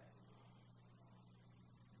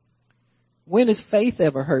 When has faith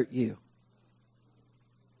ever hurt you?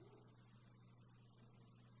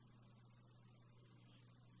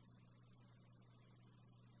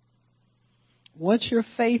 Once your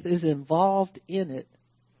faith is involved in it,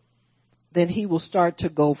 then he will start to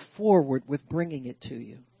go forward with bringing it to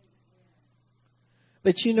you.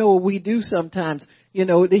 But you know what we do sometimes? You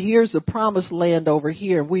know, here's the promised land over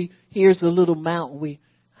here. Here's the little mountain.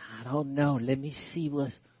 I don't know. Let me see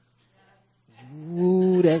what's. That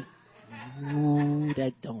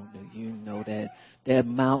don't know. You know that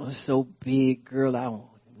mountain's so big, girl.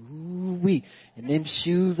 And them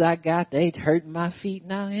shoes I got, they hurting my feet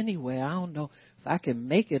now anyway. I don't know if I can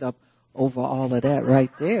make it up over all of that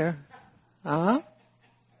right there. Huh?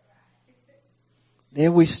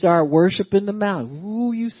 Then we start worshiping the mountain.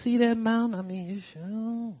 Ooh, you see that mountain? I mean, you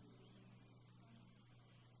sure.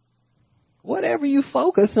 Whatever you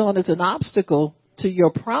focus on as an obstacle to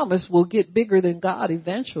your promise will get bigger than God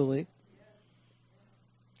eventually.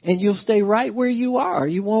 And you'll stay right where you are.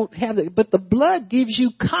 You won't have it. But the blood gives you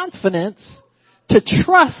confidence to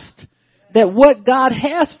trust that what God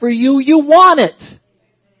has for you, you want it.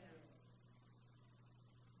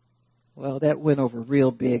 Well, that went over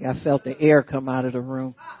real big. I felt the air come out of the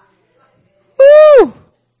room. Woo!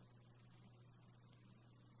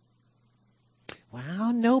 Well, I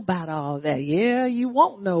don't know about all that. Yeah, you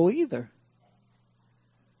won't know either.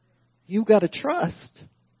 You got to trust.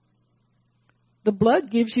 The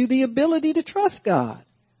blood gives you the ability to trust God.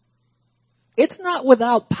 It's not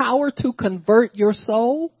without power to convert your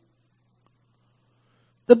soul.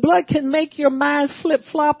 The blood can make your mind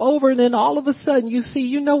flip-flop over, and then all of a sudden you see,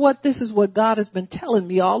 you know what, this is what God has been telling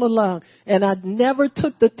me all along. And I never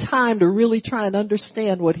took the time to really try and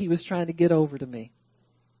understand what he was trying to get over to me.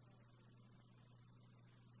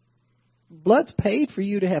 Blood's paid for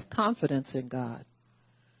you to have confidence in God.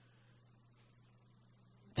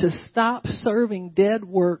 To stop serving dead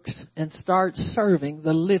works and start serving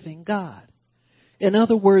the living God. In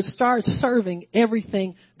other words, start serving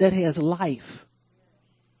everything that has life.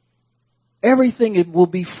 Everything will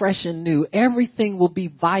be fresh and new. Everything will be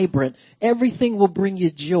vibrant. Everything will bring you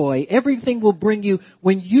joy. Everything will bring you,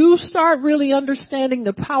 when you start really understanding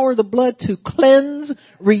the power of the blood to cleanse,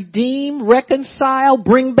 redeem, reconcile,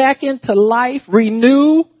 bring back into life,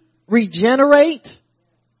 renew, regenerate,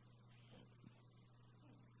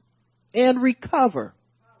 and recover.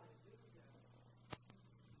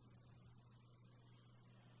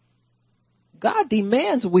 God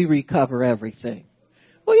demands we recover everything.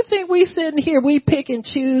 Well, you think we sitting here, we pick and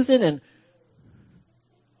choosing and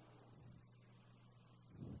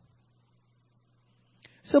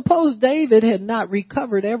suppose David had not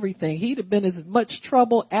recovered everything. He'd have been as much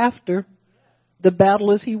trouble after the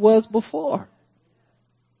battle as he was before.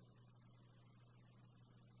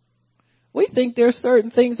 We think there's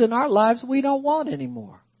certain things in our lives we don't want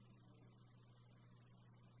anymore.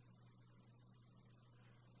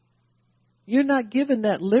 You're not given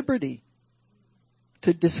that liberty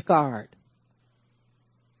to discard.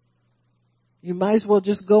 You might as well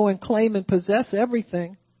just go and claim and possess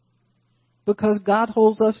everything because God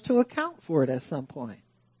holds us to account for it at some point.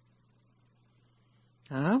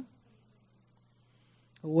 Huh?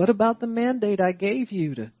 What about the mandate I gave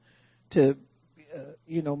you to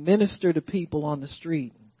minister to people on the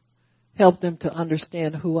street, help them to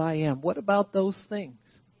understand who I am? What about those things?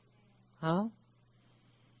 Huh?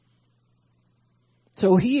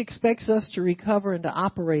 So he expects us to recover and to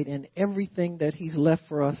operate in everything that he's left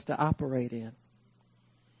for us to operate in.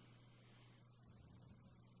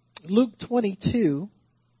 Luke 22.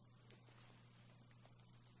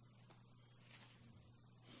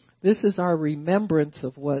 This is our remembrance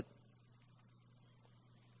of what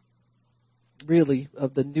really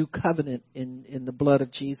of the new covenant in the blood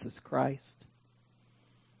of Jesus Christ.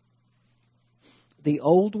 The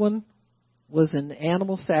old one was in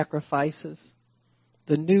animal sacrifices.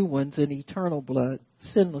 The new one's in eternal blood,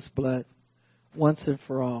 sinless blood, once and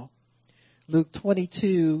for all. Luke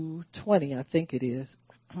 22:20, I think it is.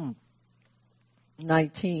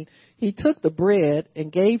 19. He took the bread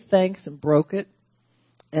and gave thanks and broke it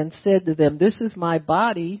and said to them, "This is my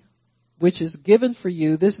body, which is given for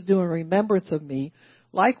you. This is doing remembrance of me."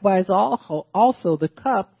 Likewise, also the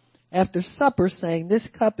cup after supper, saying, "This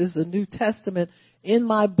cup is the New Testament in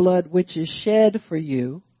my blood, which is shed for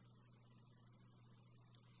you."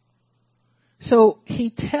 So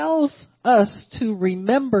he tells us to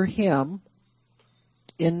remember him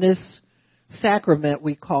in this sacrament,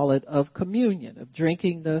 we call it, of communion, of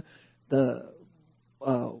drinking the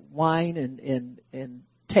wine and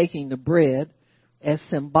taking the bread as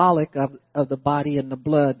symbolic of the body and the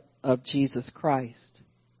blood of Jesus Christ.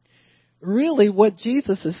 Really, what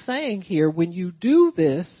Jesus is saying here, when you do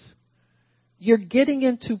this, you're getting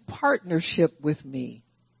into partnership with me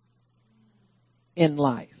in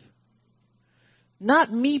life.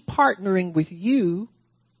 Not me partnering with you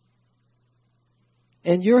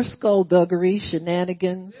and your skullduggery,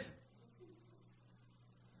 shenanigans.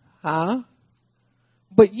 Huh?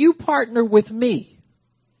 But you partner with me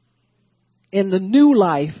in the new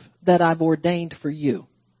life that I've ordained for you.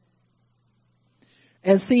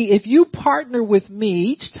 And see, if you partner with me,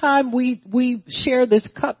 each time we share this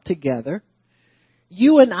cup together,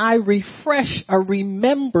 you and I refresh a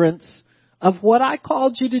remembrance of what I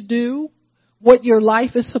called you to do, what your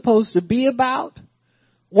life is supposed to be about,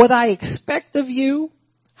 what I expect of you,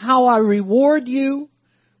 how I reward you.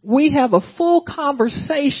 We have a full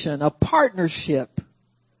conversation, a partnership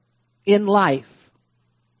in life,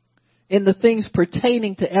 in the things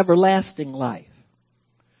pertaining to everlasting life,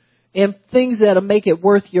 and things that'll make it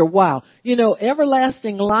worth your while. You know,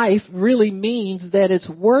 everlasting life really means that it's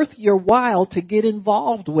worth your while to get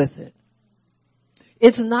involved with it.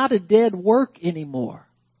 It's not a dead work anymore.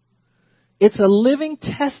 It's a living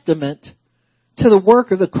testament to the work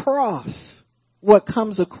of the cross, what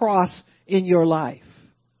comes across in your life.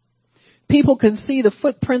 People can see the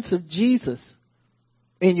footprints of Jesus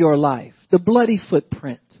in your life, the bloody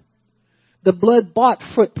footprint, the blood-bought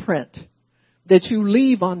footprint that you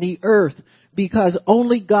leave on the earth, because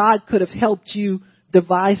only God could have helped you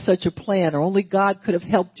devise such a plan, or only God could have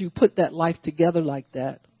helped you put that life together like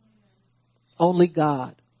that. Only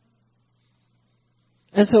God.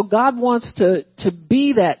 And so God wants to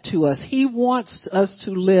be that to us. He wants us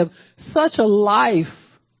to live such a life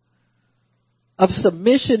of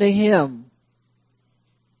submission to Him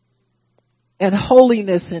and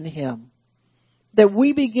holiness in Him that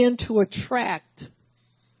we begin to attract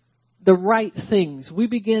the right things. We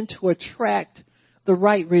begin to attract the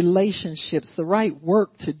right relationships, the right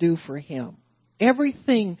work to do for Him.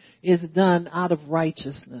 Everything is done out of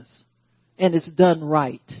righteousness, and it's done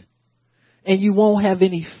right. And you won't have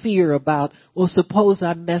any fear about, well, suppose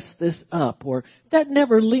I mess this up, or that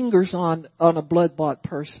never lingers on a blood-bought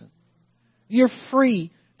person. You're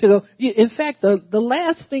free to go. In fact, the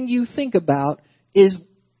last thing you think about is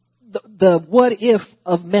the what if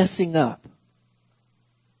of messing up.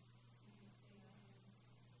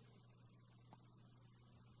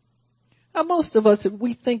 Now, most of us, if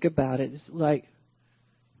we think about it, it's like,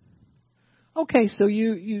 okay, so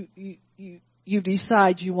you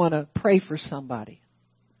decide you want to pray for somebody.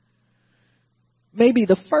 Maybe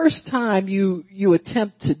the first time you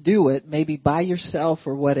attempt to do it, maybe by yourself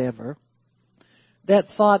or whatever, that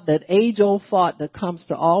thought, that age-old thought that comes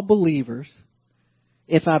to all believers,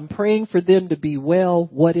 if I'm praying for them to be well,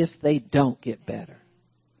 what if they don't get better?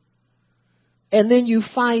 And then you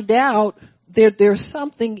find out there's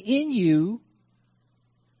something in you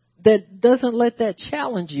that doesn't let that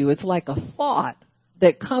challenge you. It's like a thought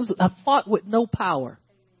that comes, a thought with no power.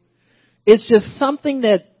 It's just something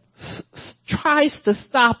that tries to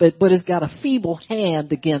stop it, but it's got a feeble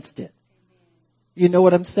hand against it. You know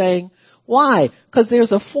what I'm saying? Why? Because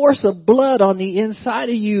there's a force of blood on the inside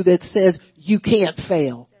of you that says you can't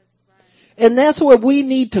fail. And that's what we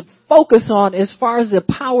need to focus on as far as the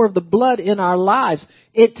power of the blood in our lives.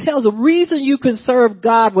 It tells the reason you can serve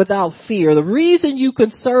God without fear, the reason you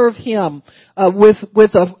can serve Him with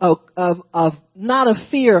not a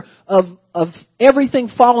fear of everything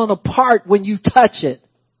falling apart when you touch it.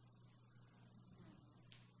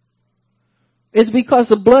 It's because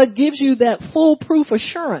the blood gives you that foolproof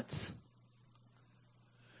assurance.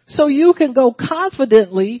 So you can go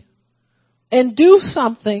confidently and do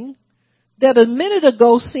something that a minute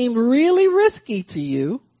ago seemed really risky to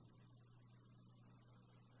you.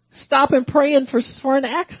 Stop and praying for an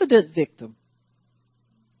accident victim.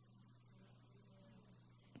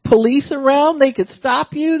 Police around, they could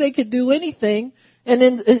stop you, they could do anything. And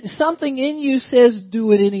then something in you says,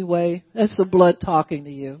 do it anyway. That's the blood talking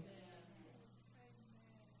to you.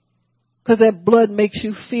 Because that blood makes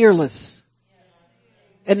you fearless.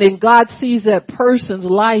 And then God sees that person's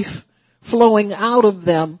life flowing out of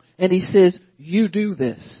them, and He says, you do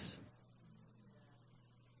this.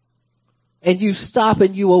 And you stop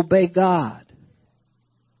and you obey God.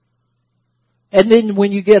 And then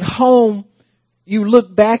when you get home, you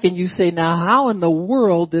look back and you say, now how in the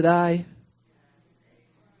world did I,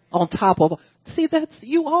 on top of, see, that's,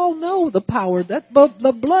 you all know the power that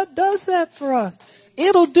the blood does that for us.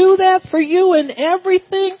 It'll do that for you in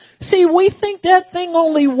everything. See, we think that thing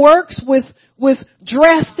only works with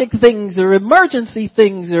drastic things or emergency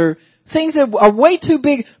things or things that are way too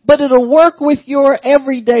big, but it'll work with your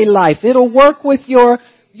everyday life. It'll work with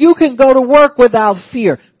you can go to work without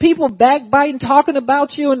fear. People backbiting, talking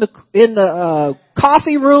about you in the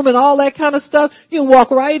coffee room and all that kind of stuff. You can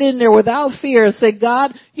walk right in there without fear and say,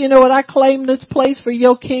 God, you know what? I claim this place for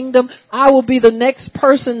your kingdom. I will be the next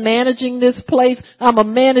person managing this place. I'm going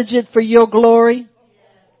to manage it for your glory.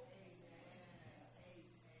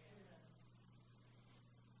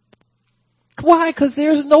 Why? Because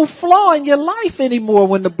there's no flaw in your life anymore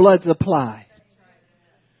when the blood's applied.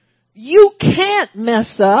 You can't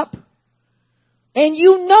mess up, and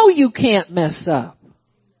you know you can't mess up.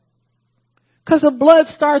 Because the blood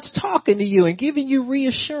starts talking to you and giving you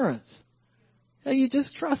reassurance. Hey, you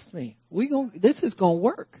just trust me. This is going to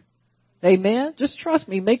work. Amen? Just trust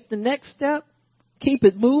me. Make the next step. Keep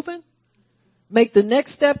it moving. Make the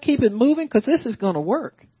next step, keep it moving, because this is going to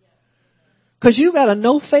work. Because you got a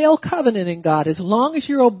no-fail covenant in God. As long as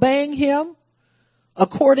you're obeying Him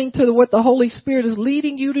according to what the Holy Spirit is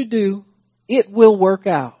leading you to do, it will work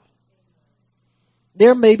out.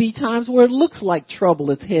 There may be times where it looks like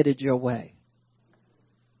trouble is headed your way.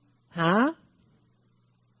 Huh?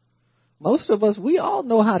 Most of us, we all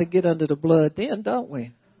know how to get under the blood then, don't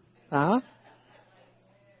we? Huh?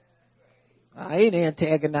 I ain't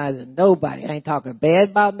antagonizing nobody. I ain't talking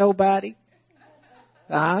bad about nobody.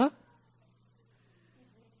 Huh?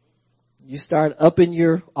 You start upping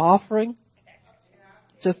your offering.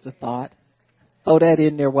 Just a thought. Throw that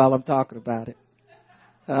in there while I'm talking about it.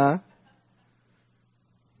 Huh?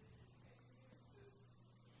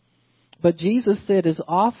 But Jesus said, as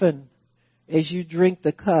often as you drink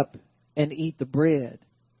the cup and eat the bread,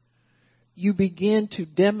 you begin to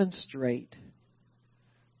demonstrate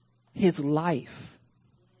His life.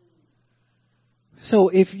 So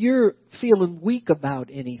if you're feeling weak about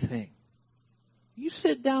anything, you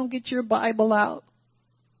sit down, get your Bible out,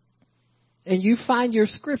 and you find your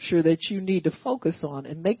scripture that you need to focus on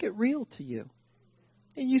and make it real to you.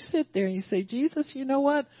 And you sit there and you say, Jesus, you know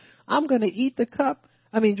what? I'm going to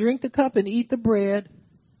drink the cup and eat the bread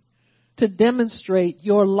to demonstrate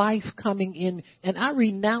your life coming in. And I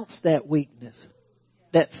renounce that weakness,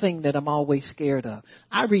 that thing that I'm always scared of.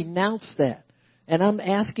 I renounce that. And I'm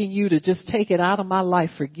asking you to just take it out of my life.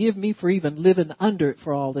 Forgive me for even living under it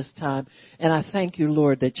for all this time. And I thank you,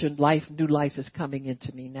 Lord, that your new life is coming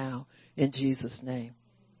into me now in Jesus' name.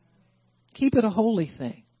 Keep it a holy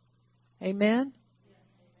thing. Amen?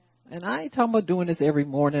 And I ain't talking about doing this every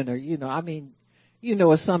morning or,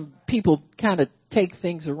 some people kind of take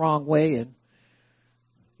things the wrong way and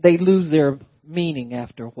they lose their meaning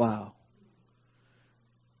after a while.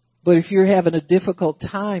 But if you're having a difficult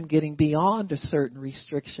time getting beyond a certain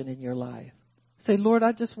restriction in your life, say, Lord,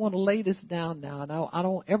 I just want to lay this down now, and I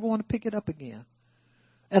don't ever want to pick it up again.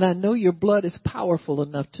 And I know your blood is powerful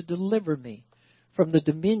enough to deliver me from the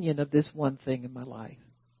dominion of this one thing in my life.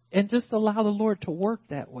 And just allow the Lord to work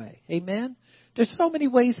that way. Amen? There's so many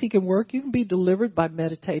ways He can work. You can be delivered by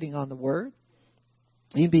meditating on the Word.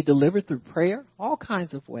 You can be delivered through prayer, all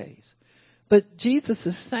kinds of ways. But Jesus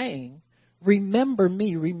is saying, remember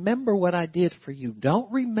me. Remember what I did for you.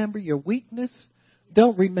 Don't remember your weakness.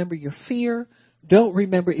 Don't remember your fear. Don't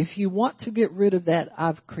remember. If you want to get rid of that,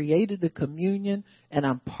 I've created the communion and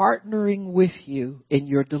I'm partnering with you in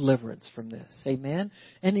your deliverance from this. Amen.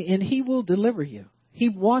 And He will deliver you. He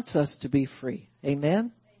wants us to be free.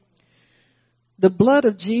 Amen. The blood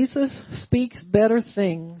of Jesus speaks better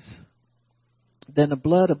things than the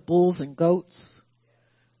blood of bulls and goats.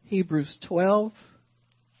 Hebrews 12.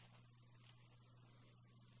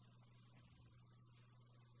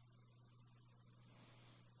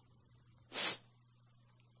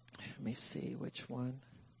 Let me see which one.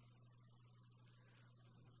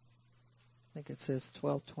 I think it says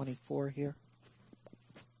 12:24 here.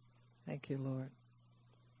 Thank you, Lord.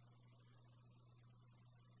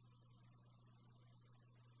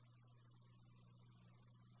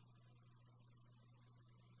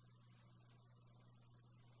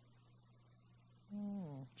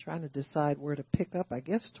 Trying to decide where to pick up. I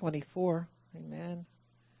guess 24. Amen.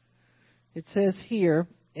 It says here,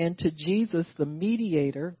 and to Jesus, the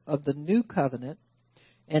mediator of the new covenant,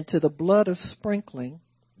 and to the blood of sprinkling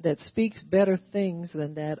that speaks better things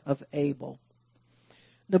than that of Abel.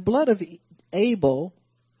 The blood of Abel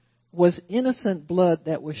was innocent blood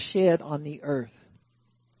that was shed on the earth.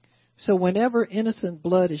 So whenever innocent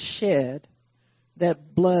blood is shed,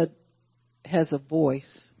 that blood has a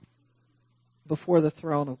voice before the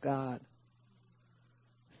throne of God.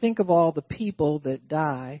 Think of all the people that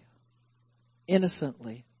die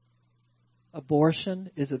innocently.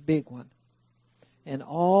 Abortion is a big one. And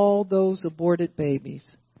all those aborted babies,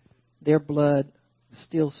 their blood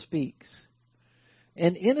still speaks.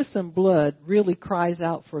 And innocent blood really cries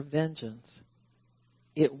out for vengeance.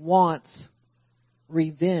 It wants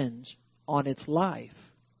revenge on its life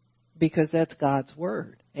because that's God's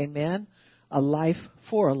word. Amen? A life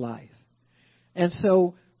for a life. And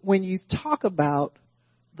so when you talk about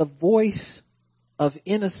the voice of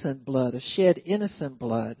innocent blood, of shed innocent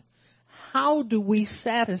blood, how do we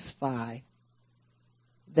satisfy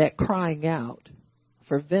that crying out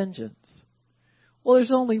for vengeance? Well,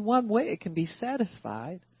 there's only one way it can be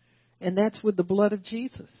satisfied, and that's with the blood of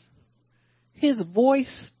Jesus. His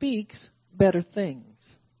voice speaks better things.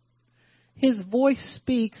 His voice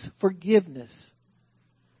speaks forgiveness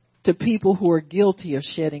to people who are guilty of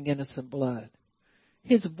shedding innocent blood.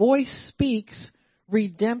 His voice speaks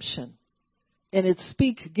redemption And it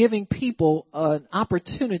speaks giving people an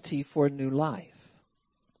opportunity for a new life.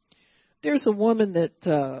 There's a woman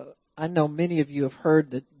that I know many of you have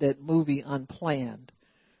heard that movie Unplanned.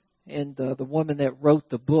 And the woman that wrote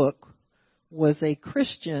the book was a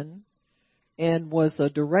Christian and was a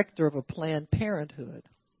director of a Planned Parenthood.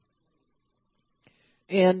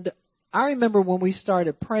 And I remember when we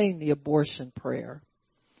started praying the abortion prayer,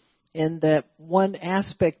 and that one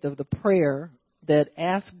aspect of the prayer that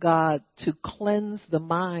asked God to cleanse the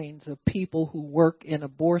minds of people who work in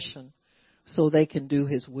abortion so they can do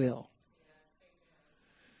his will.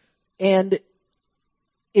 And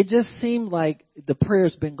it just seemed like the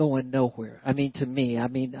prayer's been going nowhere. I mean, to me, I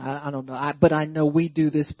don't know. But I know we do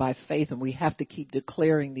this by faith, and we have to keep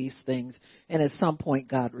declaring these things. And at some point,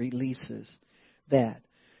 God releases that.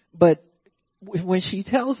 But when she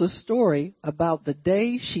tells a story about the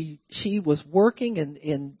day she was working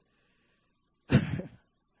in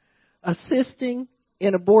assisting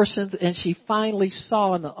in abortions, and she finally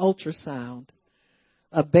saw in the ultrasound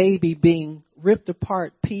a baby being ripped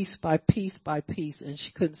apart piece by piece by piece, and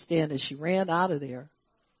she couldn't stand it. She ran out of there.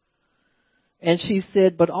 And she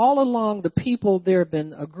said, but all along there had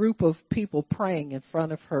been a group of people praying in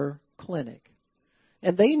front of her clinic.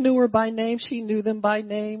 And they knew her by name. She knew them by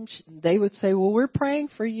name. They would say, well, we're praying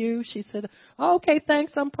for you. She said, oh, okay,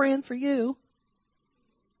 thanks, I'm praying for you.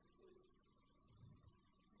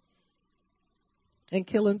 And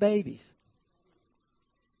killing babies.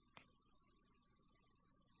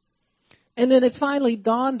 And then it finally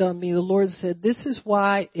dawned on me, the Lord said, this is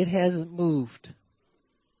why it hasn't moved.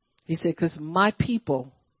 He said, because my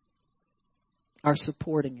people are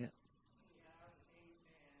supporting it.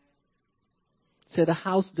 He said, a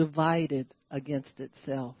house divided against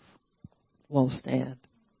itself won't stand.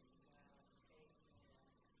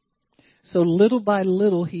 So little by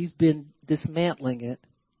little, he's been dismantling it.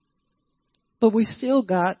 But we still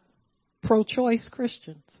got pro-choice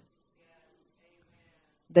Christians.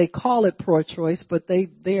 They call it pro-choice, but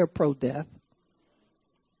they are pro-death.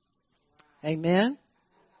 Amen?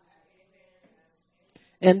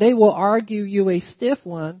 And they will argue you a stiff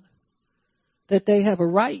one that they have a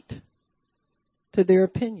right to their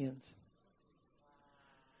opinions.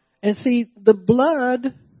 And see, the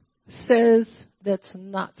blood says that's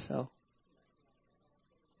not so.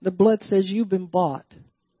 The blood says you've been bought.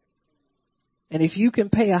 And if you can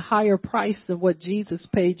pay a higher price than what Jesus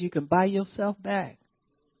paid, you can buy yourself back.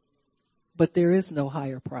 But there is no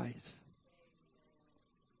higher price.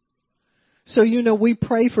 So, we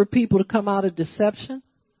pray for people to come out of deception,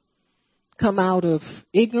 come out of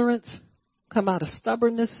ignorance, come out of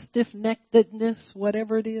stubbornness, stiff-neckedness,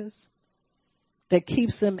 whatever it is, that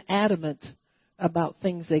keeps them adamant about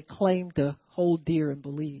things they claim to hold dear and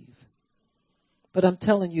believe. But I'm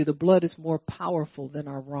telling you, the blood is more powerful than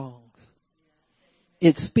our wrongs.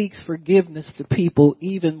 It speaks forgiveness to people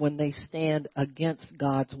even when they stand against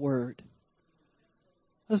God's word.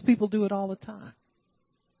 Those people do it all the time.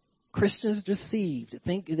 Christians deceived.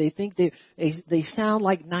 They think they sound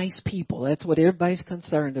like nice people. That's what everybody's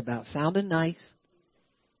concerned about, sounding nice.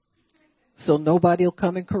 So nobody will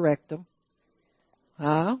come and correct them.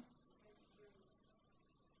 Huh?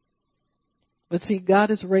 But see, God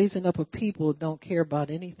is raising up a people who don't care about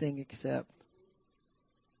anything except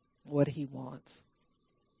what he wants.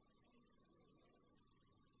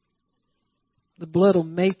 The blood will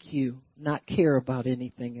make you not care about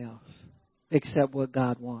anything else except what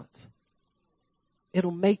God wants. It'll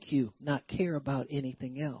make you not care about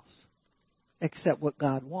anything else except what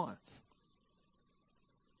God wants.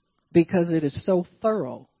 Because it is so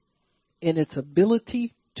thorough in its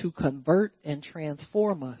ability to convert and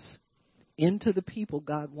transform us into the people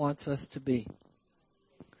God wants us to be.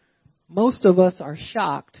 Most of us are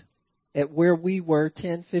shocked at where we were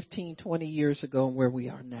 10, 15, 20 years ago and where we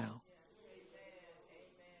are now.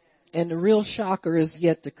 And the real shocker is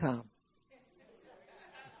yet to come.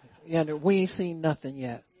 We ain't seen nothing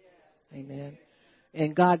yet. Amen.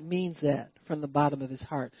 And God means that from the bottom of his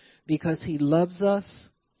heart because he loves us.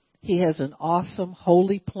 He has an awesome,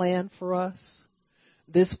 holy plan for us.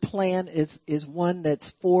 This plan is one that's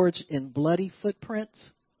forged in bloody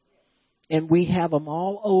footprints. And we have them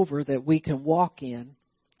all over that we can walk in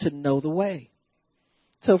to know the way.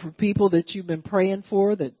 So for people that you've been praying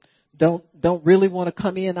for that don't really want to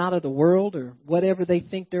come in out of the world or whatever they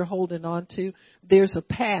think they're holding on to, there's a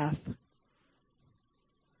path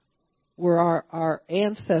where our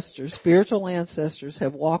ancestors, spiritual ancestors,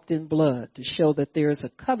 have walked in blood to show that there is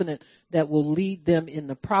a covenant that will lead them in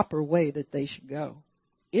the proper way that they should go.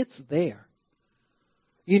 It's there.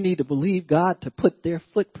 You need to believe God to put their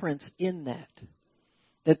footprints in that.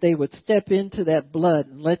 that they would step into that blood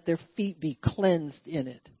and let their feet be cleansed in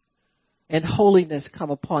it, and holiness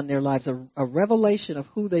come upon their lives, a revelation of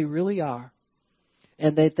who they really are,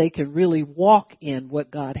 and that they can really walk in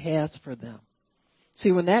what God has for them.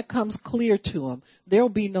 See, when that comes clear to them, there'll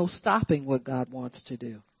be no stopping what God wants to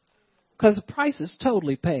do, because the price is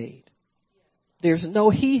totally paid.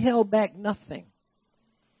 He held back nothing.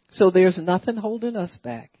 So there's nothing holding us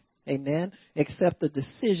back. Amen. Except the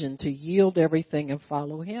decision to yield everything and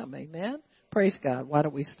follow him. Amen. Praise God. Why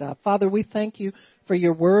don't we stop? Father, we thank you for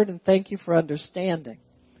your word and thank you for understanding.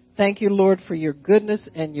 Thank you, Lord, for your goodness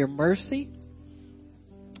and your mercy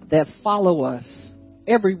that follow us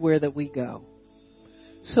everywhere that we go.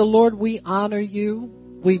 So, Lord, we honor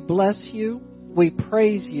you, we bless you, we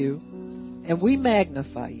praise you, and we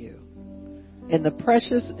magnify you. In the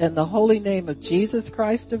precious and the holy name of Jesus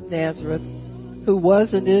Christ of Nazareth, who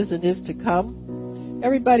was and is to come.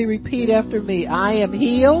 Everybody repeat after me. I am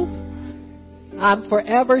healed. I'm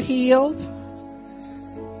forever healed.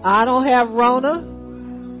 I don't have Rona,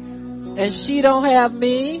 and she don't have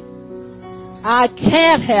me. I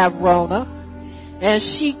can't have Rona, and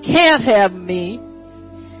she can't have me.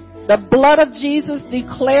 The blood of Jesus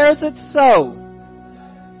declares it so.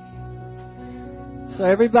 So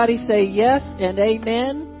everybody say yes and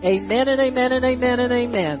amen. Amen and amen and amen and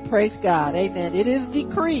amen. Praise God. Amen. It is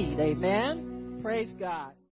decreed. Amen. Praise God.